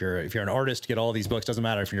 If you're an artist, get all these books. Doesn't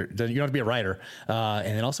matter if you don't have to be a writer.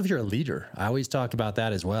 And then also if you're a leader, I always talk about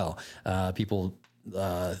that as well. People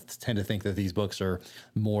tend to think that these books are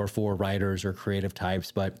more for writers or creative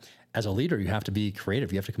types, but as a leader, you have to be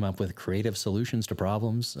creative. You have to come up with creative solutions to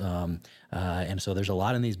problems. And so there's a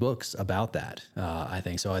lot in these books about that, I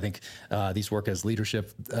think. So I think these work as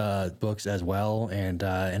leadership books as well. And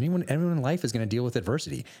anyone in life is going to deal with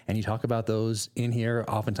adversity. And you talk about those in here,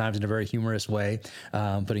 oftentimes in a very humorous way,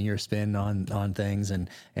 putting your spin on things. And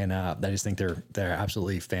I just think they're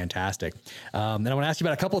absolutely fantastic. Then I want to ask you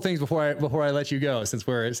about a couple of things before I let you go, since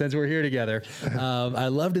we're here together. I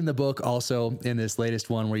loved in the book also, in this latest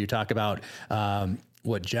one, where you talk about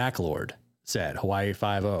what Jack Lord said, Hawaii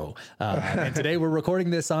 5-0. And today we're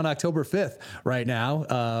recording this on October 5th right now,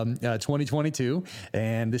 2022.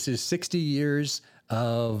 And this is 60 years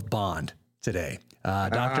of Bond today.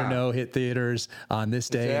 Dr. No hit theaters on this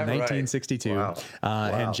day in 1962. Right?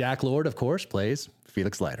 Wow. And Jack Lord, of course, plays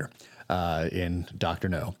Felix Leiter in Dr.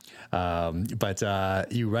 No.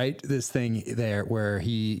 But you write this thing there where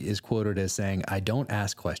he is quoted as saying, "I don't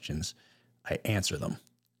ask questions, I answer them."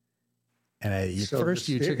 And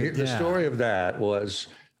the story of that was,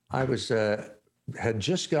 I had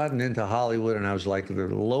just gotten into Hollywood, and I was like the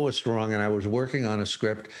lowest rung, and I was working on a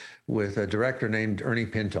script with a director named Ernie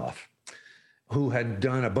Pintoff. who had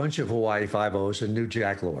done a bunch of Hawaii Five-Os and knew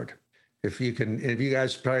Jack Lord. If you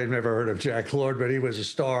guys probably have never heard of Jack Lord, but he was a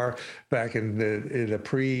star back in the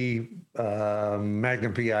pre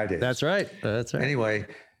Magnum PI days. That's right. Anyway,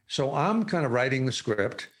 so I'm kind of writing the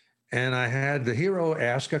script, and I had the hero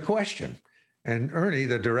ask a question. And Ernie,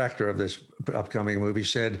 the director of this upcoming movie,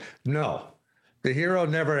 said, "No, the hero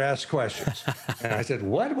never asks questions." And I said,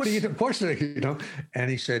 "What? What do you? Of course, you know."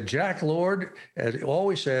 And he said, "Jack Lord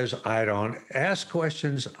always says, I don't ask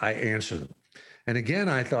questions, I answer them." And again,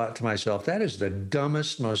 I thought to myself, that is the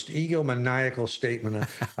dumbest, most egomaniacal statement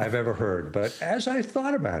I've ever heard. But as I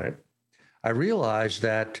thought about it, I realized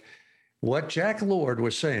that what Jack Lord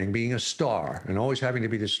was saying, being a star and always having to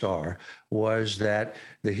be the star, was that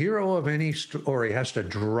the hero of any story has to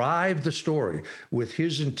drive the story with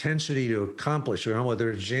his intensity to accomplish, you know,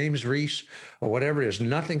 whether it's James Reese or whatever it is,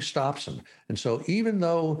 nothing stops him. And so even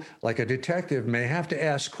though, like, a detective may have to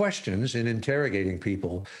ask questions in interrogating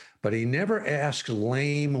people, but he never asks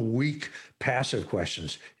lame, weak, passive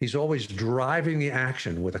questions. He's always driving the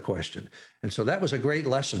action with a question. And so that was a great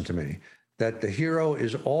lesson to me, that the hero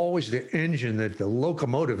is always the engine, that the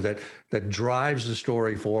locomotive that drives the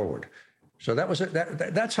story forward. So that was it.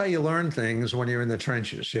 That's how you learn things when you're in the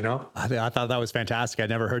trenches, you know? I thought that was fantastic. I'd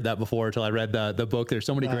never heard that before until I read the book. There's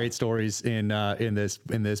so many great stories in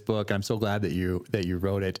this book. I'm so glad that you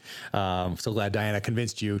wrote it. So glad Diana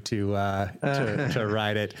convinced you to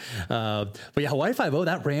write it. But yeah, Hawaii Five-O,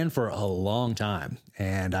 that ran for a long time.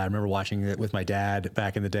 And I remember watching it with my dad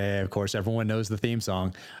back in the day. Of course, everyone knows the theme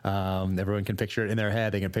song. Everyone can picture it in their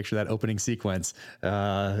head. They can picture that opening sequence.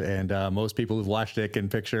 And most people who've watched it can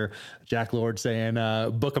picture Jack Lord saying,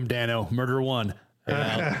 "Book 'em, Dano, murder one."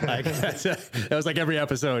 That was like every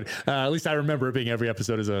episode. At least I remember it being every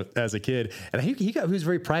episode as a kid. And he was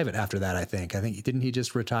very private after that. I think didn't he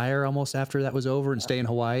just retire almost after that was over and stay in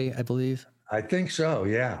Hawaii, I believe? I think so.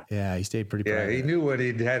 Yeah. Yeah. He stayed pretty private. Yeah. He knew what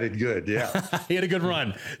he'd had it good. Yeah. He had a good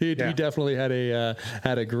run. He definitely had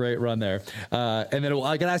a great run there. And then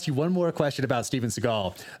I got to ask you one more question about Steven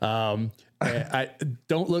Seagal. I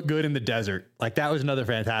don't look good in the desert. Like, that was another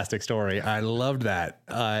fantastic story. I loved that.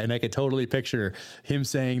 And I could totally picture him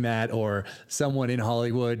saying that, or someone in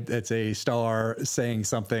Hollywood that's a star saying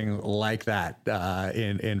something like that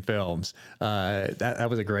in films. That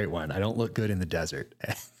was a great one. I don't look good in the desert.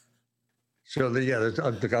 So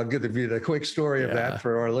I'll give you the quick story of that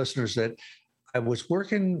for our listeners. That I was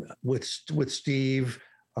working with Steve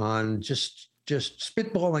on just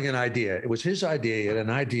spitballing an idea. It was his idea. He had an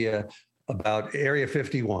idea about Area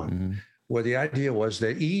 51, where the idea was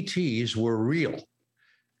that ETs were real,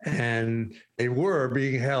 and they were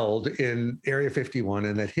being held in Area 51,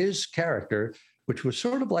 and that his character, which was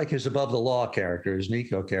sort of like his Above the Law character, his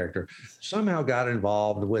Nico character, somehow got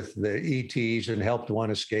involved with the ETs and helped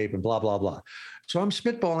one escape and blah, blah, blah. So I'm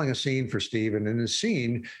spitballing a scene for Steve, and in the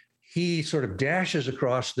scene, he sort of dashes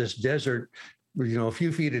across this desert, you know, a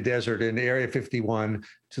few feet of desert in Area 51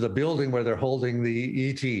 to the building where they're holding the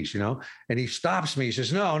ETs, you know, and he stops me. He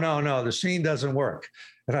says, no, the scene doesn't work.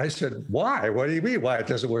 And I said, why? What do you mean why it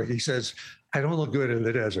doesn't work? He says, I don't look good in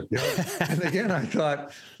the desert. You know? And again, I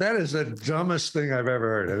thought, that is the dumbest thing I've ever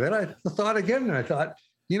heard. And then I thought again, and I thought,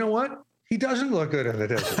 you know what? He doesn't look good in the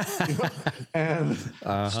desert. You know? And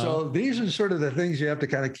so these are sort of the things you have to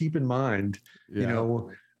kind of keep in mind, you know,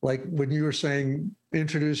 like when you were saying,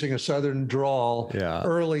 introducing a Southern drawl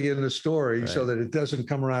early in the story so that it doesn't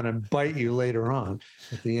come around and bite you later on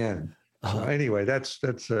at the end. So anyway, that's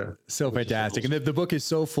so fantastic, and the book is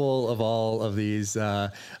so full of all of these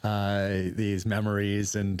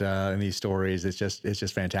memories and these stories. It's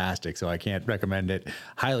just fantastic. So I can't recommend it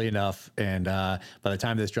highly enough. And by the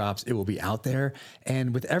time this drops, it will be out there.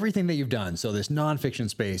 And with everything that you've done, so this nonfiction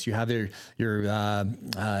space, you have you're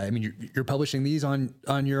publishing these on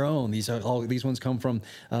your own. These ones come from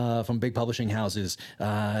big publishing houses,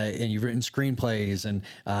 and you've written screenplays, and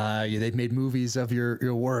they've made movies of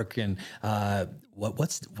your work. And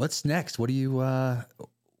what's next? What do you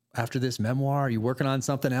after this memoir? Are you working on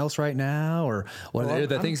something else right now, or what are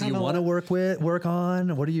the things that you want to work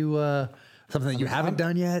on? What are you something that you haven't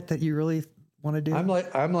done yet that you really want to do? I'm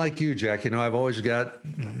like you, Jack. You know, I've always got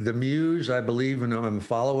the muse. I believe in. I'm a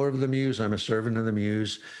follower of the muse. I'm a servant of the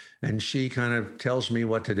muse, and she kind of tells me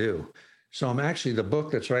what to do. So I'm actually, the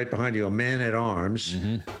book that's right behind you, A Man at Arms,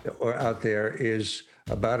 or out there, is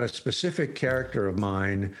about a specific character of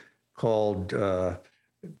mine called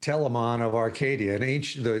Telamon of Arcadia,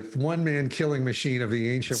 the one-man killing machine of the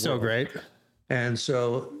ancient world. So great. And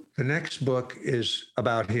so the next book is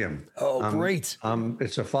about him. Oh, great.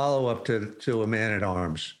 It's a follow-up to A Man at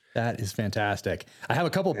Arms. That is fantastic. I have a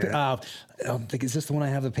couple. I don't think is this the one I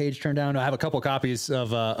have the page turned down. I have a couple copies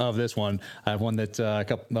of this one. I have one that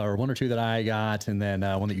one or two that I got, and then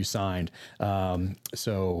one that you signed. There's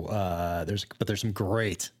some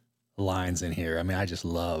great lines in here. I mean, I just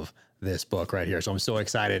love this book right here. So I'm so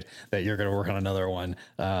excited that you're going to work on another one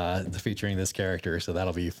featuring this character. So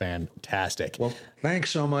that'll be fantastic. Well, thanks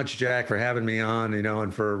so much, Jack, for having me on,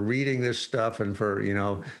 and for reading this stuff, and for,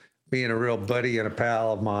 being a real buddy and a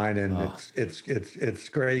pal of mine. And it's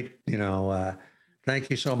great.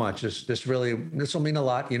 Thank you so much. This will mean a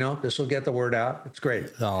lot. This will get the word out. It's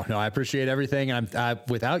great. Oh no, I appreciate everything.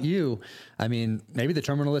 Without you, I mean, maybe the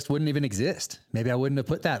terminal list wouldn't even exist. Maybe I wouldn't have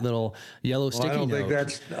put that little yellow sticky note. I don't think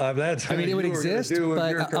that's. I mean, it would exist,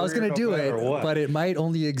 but I was going to do it, but it might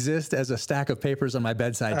only exist as a stack of papers on my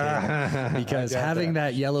bedside table, because having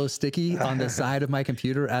that yellow sticky on the side of my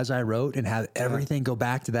computer as I wrote, and have everything go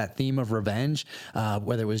back to that theme of revenge,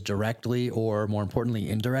 whether it was directly or, more importantly,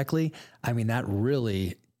 indirectly. I mean, that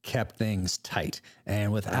really kept things tight.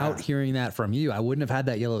 And without hearing that from you, I wouldn't have had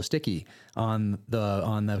that yellow sticky on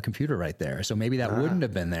the computer right there. So maybe that wouldn't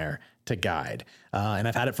have been there to guide. And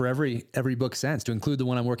I've had it for every book since, to include the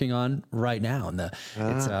one I'm working on right now. And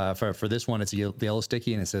it's for this one, it's the yellow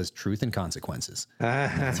sticky, and it says Truth and Consequences.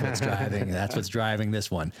 That's what's driving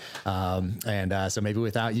this one. So maybe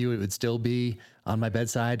without you, it would still be on my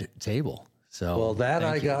bedside table. So, well, that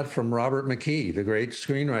I got from Robert McKee, the great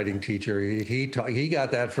screenwriting teacher. He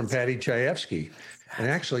got that from Patty Chayefsky. And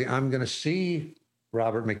actually, I'm going to see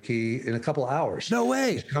Robert McKee in a couple hours. No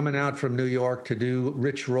way. He's coming out from New York to do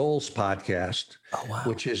Rich Roll's podcast,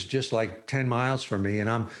 which is just like 10 miles from me. And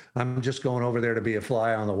I'm just going over there to be a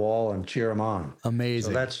fly on the wall and cheer him on.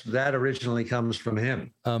 Amazing. So that originally comes from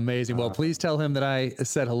him. Amazing. Well, please tell him that I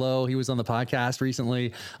said hello. He was on the podcast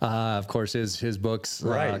recently. Of course, his books,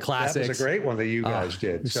 classics. That was a great one that you guys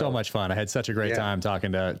did. So much fun. I had such a great time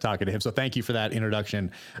talking to him. So thank you for that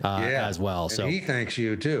introduction as well. And so he thanks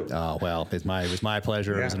you too. Oh, well, it was my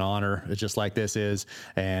pleasure. It was an honor. It's just like this is.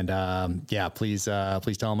 And please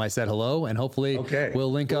tell him I said hello, and hopefully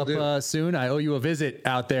we'll link up soon. I owe you a visit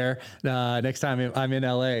out there next time I'm in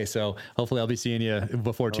LA. So hopefully I'll be seeing you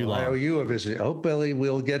before too long. I owe you a visit. Oh, Billy,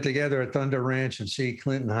 we'll get together at Thunder Ranch and see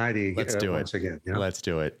Clint and Heidi. Let's do once again. Let's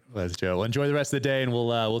do it. Well, enjoy the rest of the day, and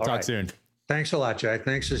we'll talk soon. Thanks a lot, Jack.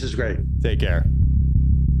 Thanks. This is great. Take care.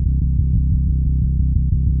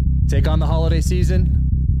 Take on the holiday season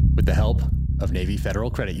with the help of Navy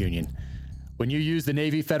Federal Credit Union. When you use the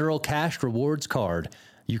Navy Federal Cash Rewards Card,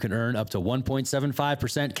 you can earn up to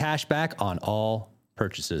 1.75% cash back on all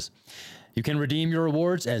purchases. You can redeem your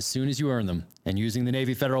rewards as soon as you earn them, and using the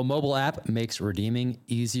Navy Federal mobile app makes redeeming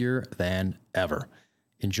easier than ever.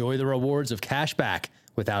 Enjoy the rewards of cash back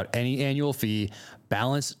without any annual fee,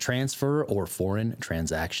 balance transfer, or foreign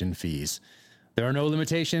transaction fees. There are no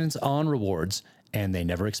limitations on rewards, and they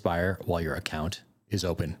never expire while your account is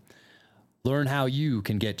open. Learn how you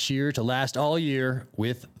can get cheer to last all year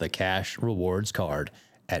with the Cash Rewards Card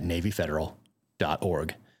at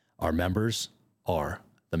NavyFederal.org. Our members are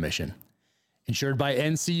the mission. Insured by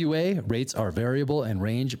NCUA, rates are variable and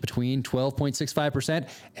range between 12.65%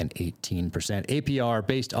 and 18% APR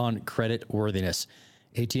based on credit worthiness.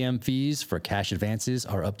 ATM fees for cash advances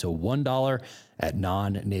are up to $1 at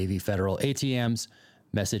non-Navy Federal ATMs.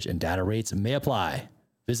 Message and data rates may apply.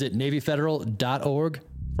 Visit NavyFederal.org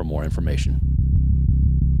for more information.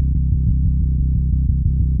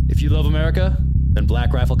 If you love America, then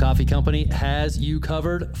Black Rifle Coffee Company has you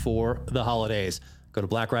covered for the holidays. Go to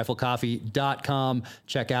blackriflecoffee.com.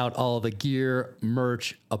 Check out all the gear,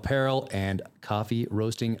 merch, apparel, and coffee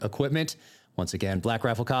roasting equipment. Once again,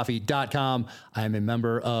 blackriflecoffee.com. I am a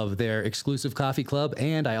member of their exclusive coffee club,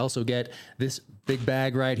 and I also get this big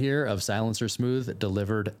bag right here of Silencer Smooth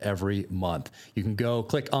delivered every month. You can go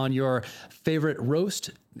click on your favorite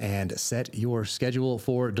roast and set your schedule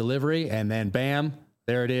for delivery, and then bam,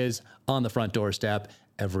 there it is on the front doorstep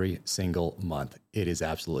every single month. It is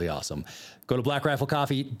absolutely awesome. Go to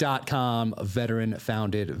blackriflecoffee.com, veteran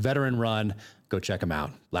founded, veteran run. Go check them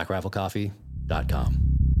out. blackriflecoffee.com.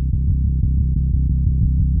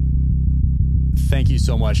 Thank you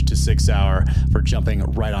so much to 6 Hour for jumping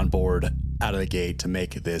right on board out of the gate to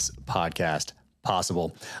make this podcast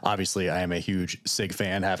possible. Obviously, I am a huge SIG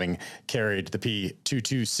fan, having carried the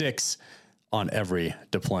P226 on every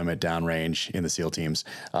deployment downrange in the SEAL teams.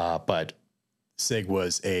 But SIG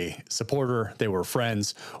was a supporter. They were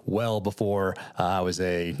friends well before I was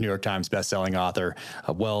a New York Times bestselling author,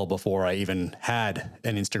 well before I even had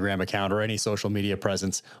an Instagram account or any social media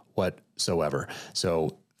presence whatsoever.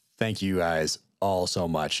 So thank you guys all so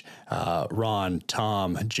much. Ron,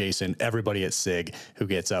 Tom, Jason, everybody at SIG who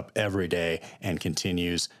gets up every day and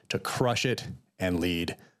continues to crush it and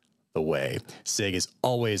lead the way. SIG is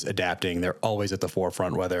always adapting. They're always at the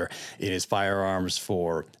forefront, whether it is firearms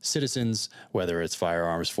for citizens, whether it's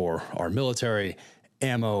firearms for our military,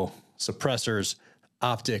 ammo, suppressors,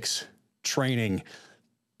 optics, training,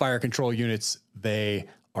 fire control units. They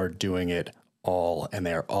are doing it all, and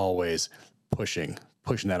they are always pushing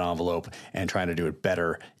that envelope and trying to do it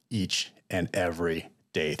better each and every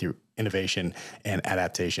day through innovation and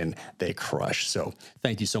adaptation. They crush. So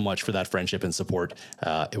thank you so much for that friendship and support.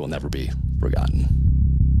 It will never be forgotten.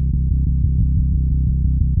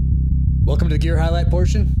 Welcome to the gear highlight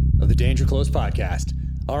portion of the Danger Close podcast.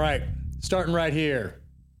 All right, starting right here,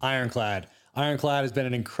 Ironclad. Ironclad has been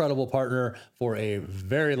an incredible partner for a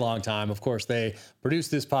very long time. Of course, they produce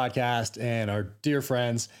this podcast and are dear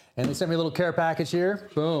friends. And they sent me a little care package here.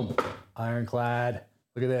 Boom. Ironclad.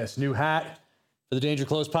 Look at this. New hat for the Danger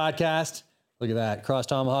Close podcast. Look at that. Cross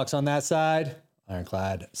tomahawks on that side.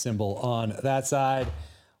 Ironclad symbol on that side.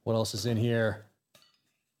 What else is in here?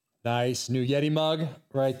 Nice new Yeti mug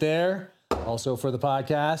right there. Also for the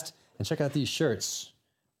podcast. And check out these shirts.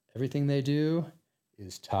 Everything they do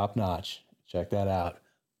is top notch. Check that out.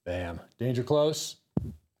 Bam. Danger Close.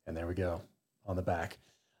 And there we go on the back.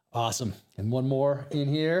 Awesome. And one more in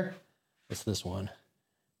here. It's this one.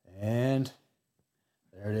 And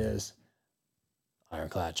there it is.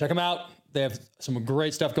 Ironclad. Check them out. They have some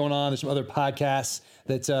great stuff going on. There's some other podcasts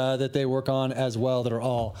that they work on as well that are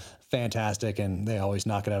all fantastic, and they always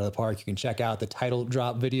knock it out of the park. You can check out the title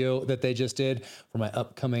drop video that they just did for my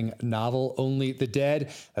upcoming novel, Only the Dead.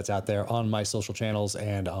 That's out there on my social channels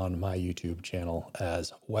and on my YouTube channel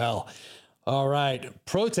as well. All right,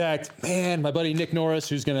 Protect, man, my buddy Nick Norris,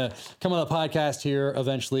 who's going to come on the podcast here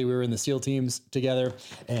eventually. We were in the SEAL teams together,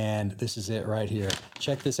 and this is it right here.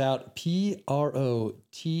 Check this out,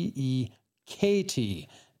 protekt.com.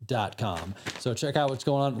 So check out what's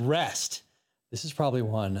going on. Rest. This is probably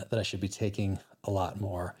one that I should be taking a lot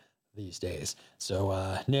more these days.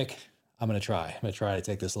 So, Nick, I'm going to try. I'm going to try to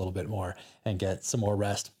take this a little bit more and get some more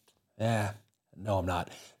rest. No, I'm not.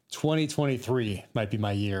 2023 might be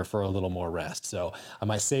my year for a little more rest. So I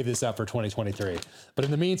might save this up for 2023. But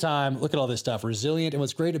in the meantime, look at all this stuff. Resilient. And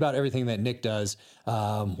what's great about everything that Nick does,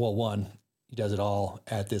 well, one, he does it all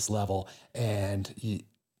at this level. And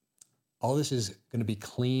all this is going to be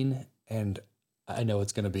clean, and I know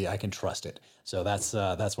it's going to be, I can trust it. So that's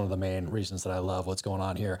one of the main reasons that I love what's going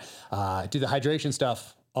on here. I do the hydration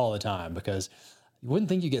stuff all the time because you wouldn't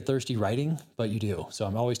think you get thirsty writing, but you do. So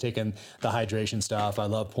I'm always taking the hydration stuff. I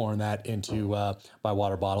love pouring that into my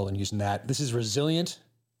water bottle and using that. This is Resilient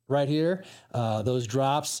right here. Those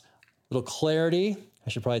drops, little clarity.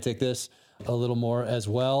 I should probably take this a little more as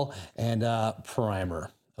well. And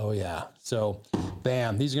Primer. Oh yeah. So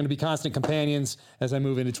bam, these are going to be constant companions as I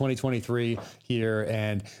move into 2023 here,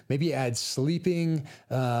 and maybe add sleeping,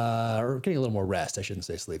 or getting a little more rest. I shouldn't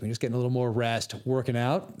say sleeping, just getting a little more rest, working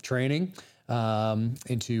out, training,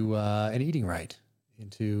 into, and eating right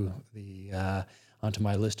into the, onto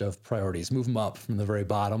my list of priorities. Move them up from the very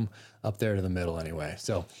bottom up there to the middle anyway.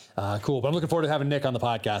 So cool. But I'm looking forward to having Nick on the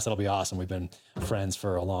podcast. That'll be awesome. We've been friends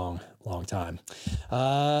for a long, long time.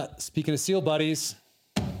 Speaking of SEAL buddies,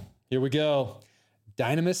 here we go.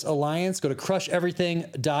 Dynamis Alliance. Go to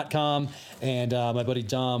crusheverything.com. And my buddy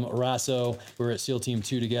Dom Rasso, we were at SEAL Team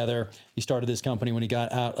 2 together. He started this company when he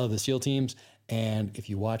got out of the SEAL teams. And if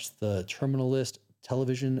you watch the Terminal List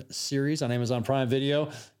television series on Amazon Prime Video,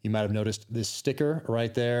 you might have noticed this sticker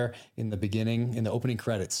right there in the beginning, in the opening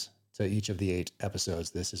credits to each of the 8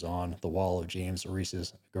 episodes. This is on the wall of James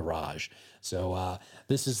Reese's garage. So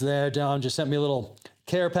this is there. Dom just sent me a little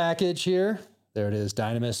care package here. There it is,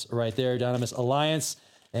 Dynamis right there, Dynamis Alliance.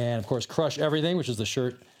 And of course, Crush Everything, which is the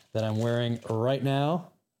shirt that I'm wearing right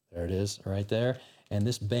now. There it is, right there. And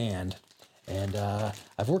this band. And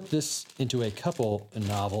I've worked this into a couple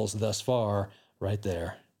novels thus far, right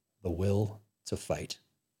there. The Will to Fight.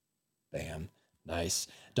 Bam. Nice.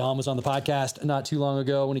 Dom was on the podcast not too long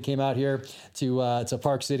ago when he came out here to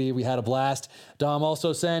Park City. We had a blast. Dom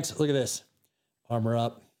also sent, look at this, Armor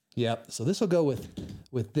Up. Yep. So this will go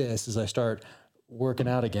with this as I start working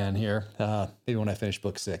out again here, maybe when I finish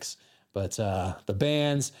book 6. But the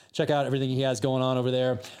bands, check out everything he has going on over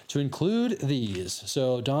there, to include these.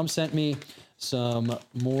 So Dom sent me some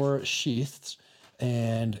more sheaths,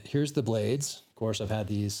 and here's the blades. Of course, I've had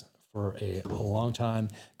these for a long time.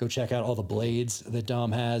 Go check out all the blades that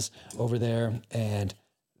Dom has over there, and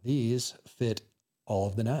these fit all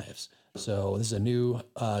of the knives. So this is a new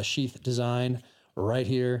sheath design right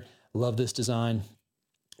here. Love this design.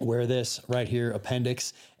 wear this right here,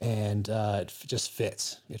 appendix, and it just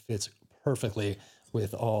fits. It fits perfectly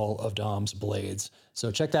with all of Dom's blades.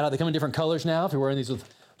 So check that out. They come in different colors now. If you're wearing these with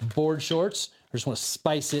board shorts, I just want to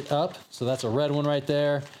spice it up. So that's a red one right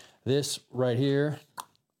there. This right here,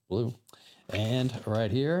 blue. And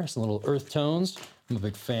right here, some little earth tones. I'm a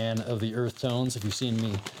big fan of the earth tones. If you've seen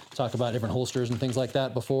me talk about different holsters and things like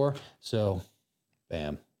that before. So,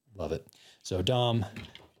 bam, love it. So Dom,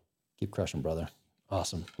 keep crushing, brother.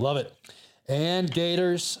 Awesome, love it. And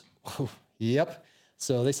gaiters, yep.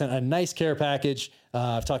 So they sent a nice care package.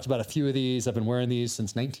 I've talked about a few of these. I've been wearing these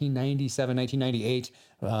since 1997, 1998,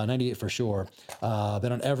 98 for sure.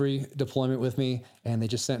 Been on every deployment with me, and they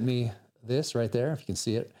just sent me this right there, if you can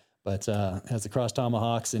see it. But has the cross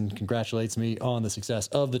tomahawks and congratulates me on the success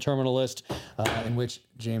of the Terminalist, in which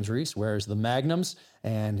James Reese wears the Magnums.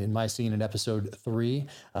 And in my scene in episode 3,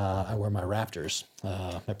 I wear my Raptors,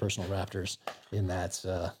 my personal Raptors in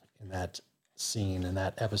that scene, in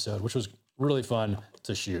that episode, which was really fun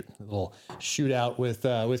to shoot. A little shootout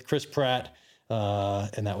with Chris Pratt.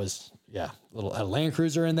 And that was, a Land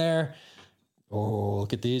Cruiser in there. Oh,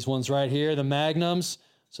 look at these ones right here, the Magnums.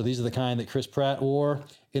 So these are the kind that Chris Pratt wore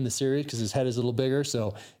in the series because his head is a little bigger.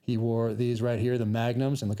 So he wore these right here, the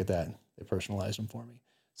Magnums. And look at that. They personalized them for me.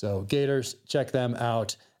 So Gators, check them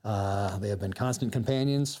out. They have been constant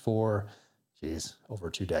companions for, over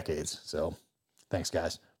 2 decades. So thanks,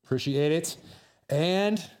 guys. Appreciate it.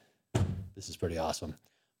 And this is pretty awesome.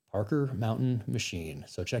 Parker Mountain Machine.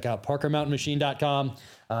 So check out parkermountainmachine.com.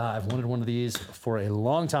 I've wanted one of these for a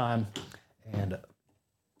long time and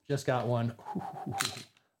just got one.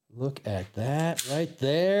 Look at that right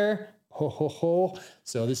there. Ho, ho, ho.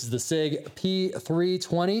 So this is the SIG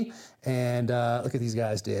P320. And look at these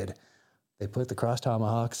guys did. They put the cross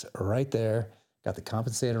tomahawks right there. Got the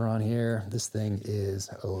compensator on here. This thing is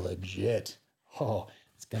legit. Oh,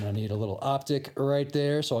 it's going to need a little optic right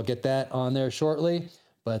there. So I'll get that on there shortly.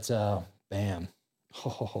 But bam.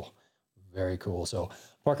 Oh, very cool. So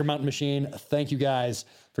Parker Mountain Machine, thank you guys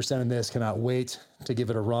for sending this. Cannot wait to give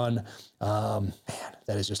it a run. Man,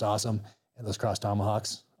 that is just awesome. And those cross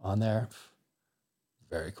tomahawks on there,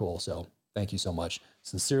 very cool. So thank you so much.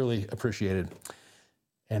 Sincerely appreciated.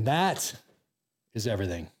 And that is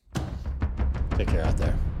everything. Take care out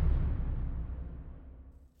there.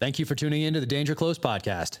 Thank you for tuning in to the Danger Close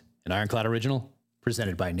podcast, an Ironclad original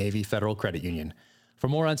presented by Navy Federal Credit Union. For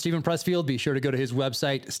more on Steven Pressfield, be sure to go to his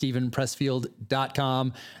website,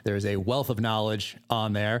 stevenpressfield.com. There's a wealth of knowledge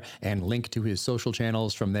on there and link to his social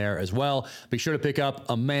channels from there as well. Be sure to pick up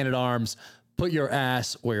A Man at Arms, Put Your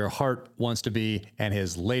Ass Where Your Heart Wants to Be, and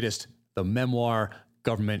his latest, the memoir,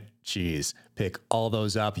 Government Cheese. Pick all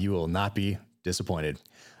those up. You will not be disappointed.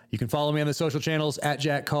 You can follow me on the social channels at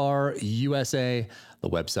Jack Carr USA. The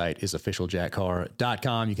website is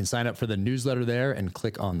officialjackcarr.com. You can sign up for the newsletter there and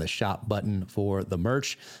click on the shop button for the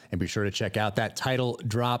merch. And be sure to check out that title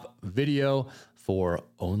drop video for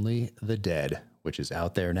Only the Dead, which is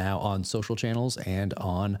out there now on social channels and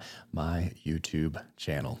on my YouTube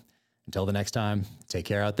channel. Until the next time, take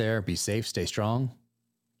care out there. Be safe, stay strong,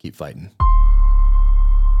 keep fighting.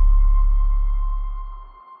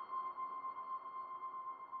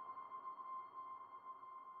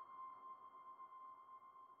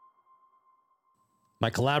 My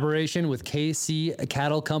collaboration with KC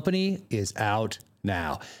Cattle Company is out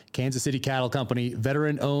now. Kansas City Cattle Company,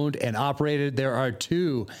 veteran owned and operated. There are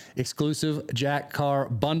 2 exclusive Jack Carr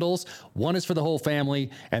bundles. One is for the whole family,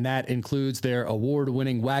 and that includes their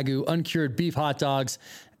award-winning Wagyu uncured beef hot dogs.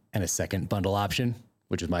 And a second bundle option,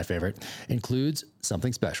 which is my favorite, includes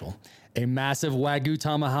something special: a massive Wagyu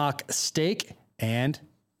tomahawk steak and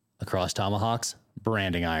a Cross Tomahawks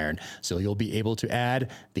branding iron. So you'll be able to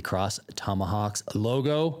add the Cross Tomahawks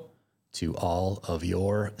logo to all of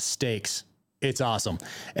your steaks. It's awesome.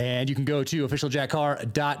 And you can go to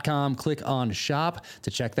officialjackcarr.com, click on shop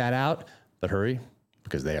to check that out. But hurry,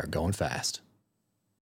 because they are going fast.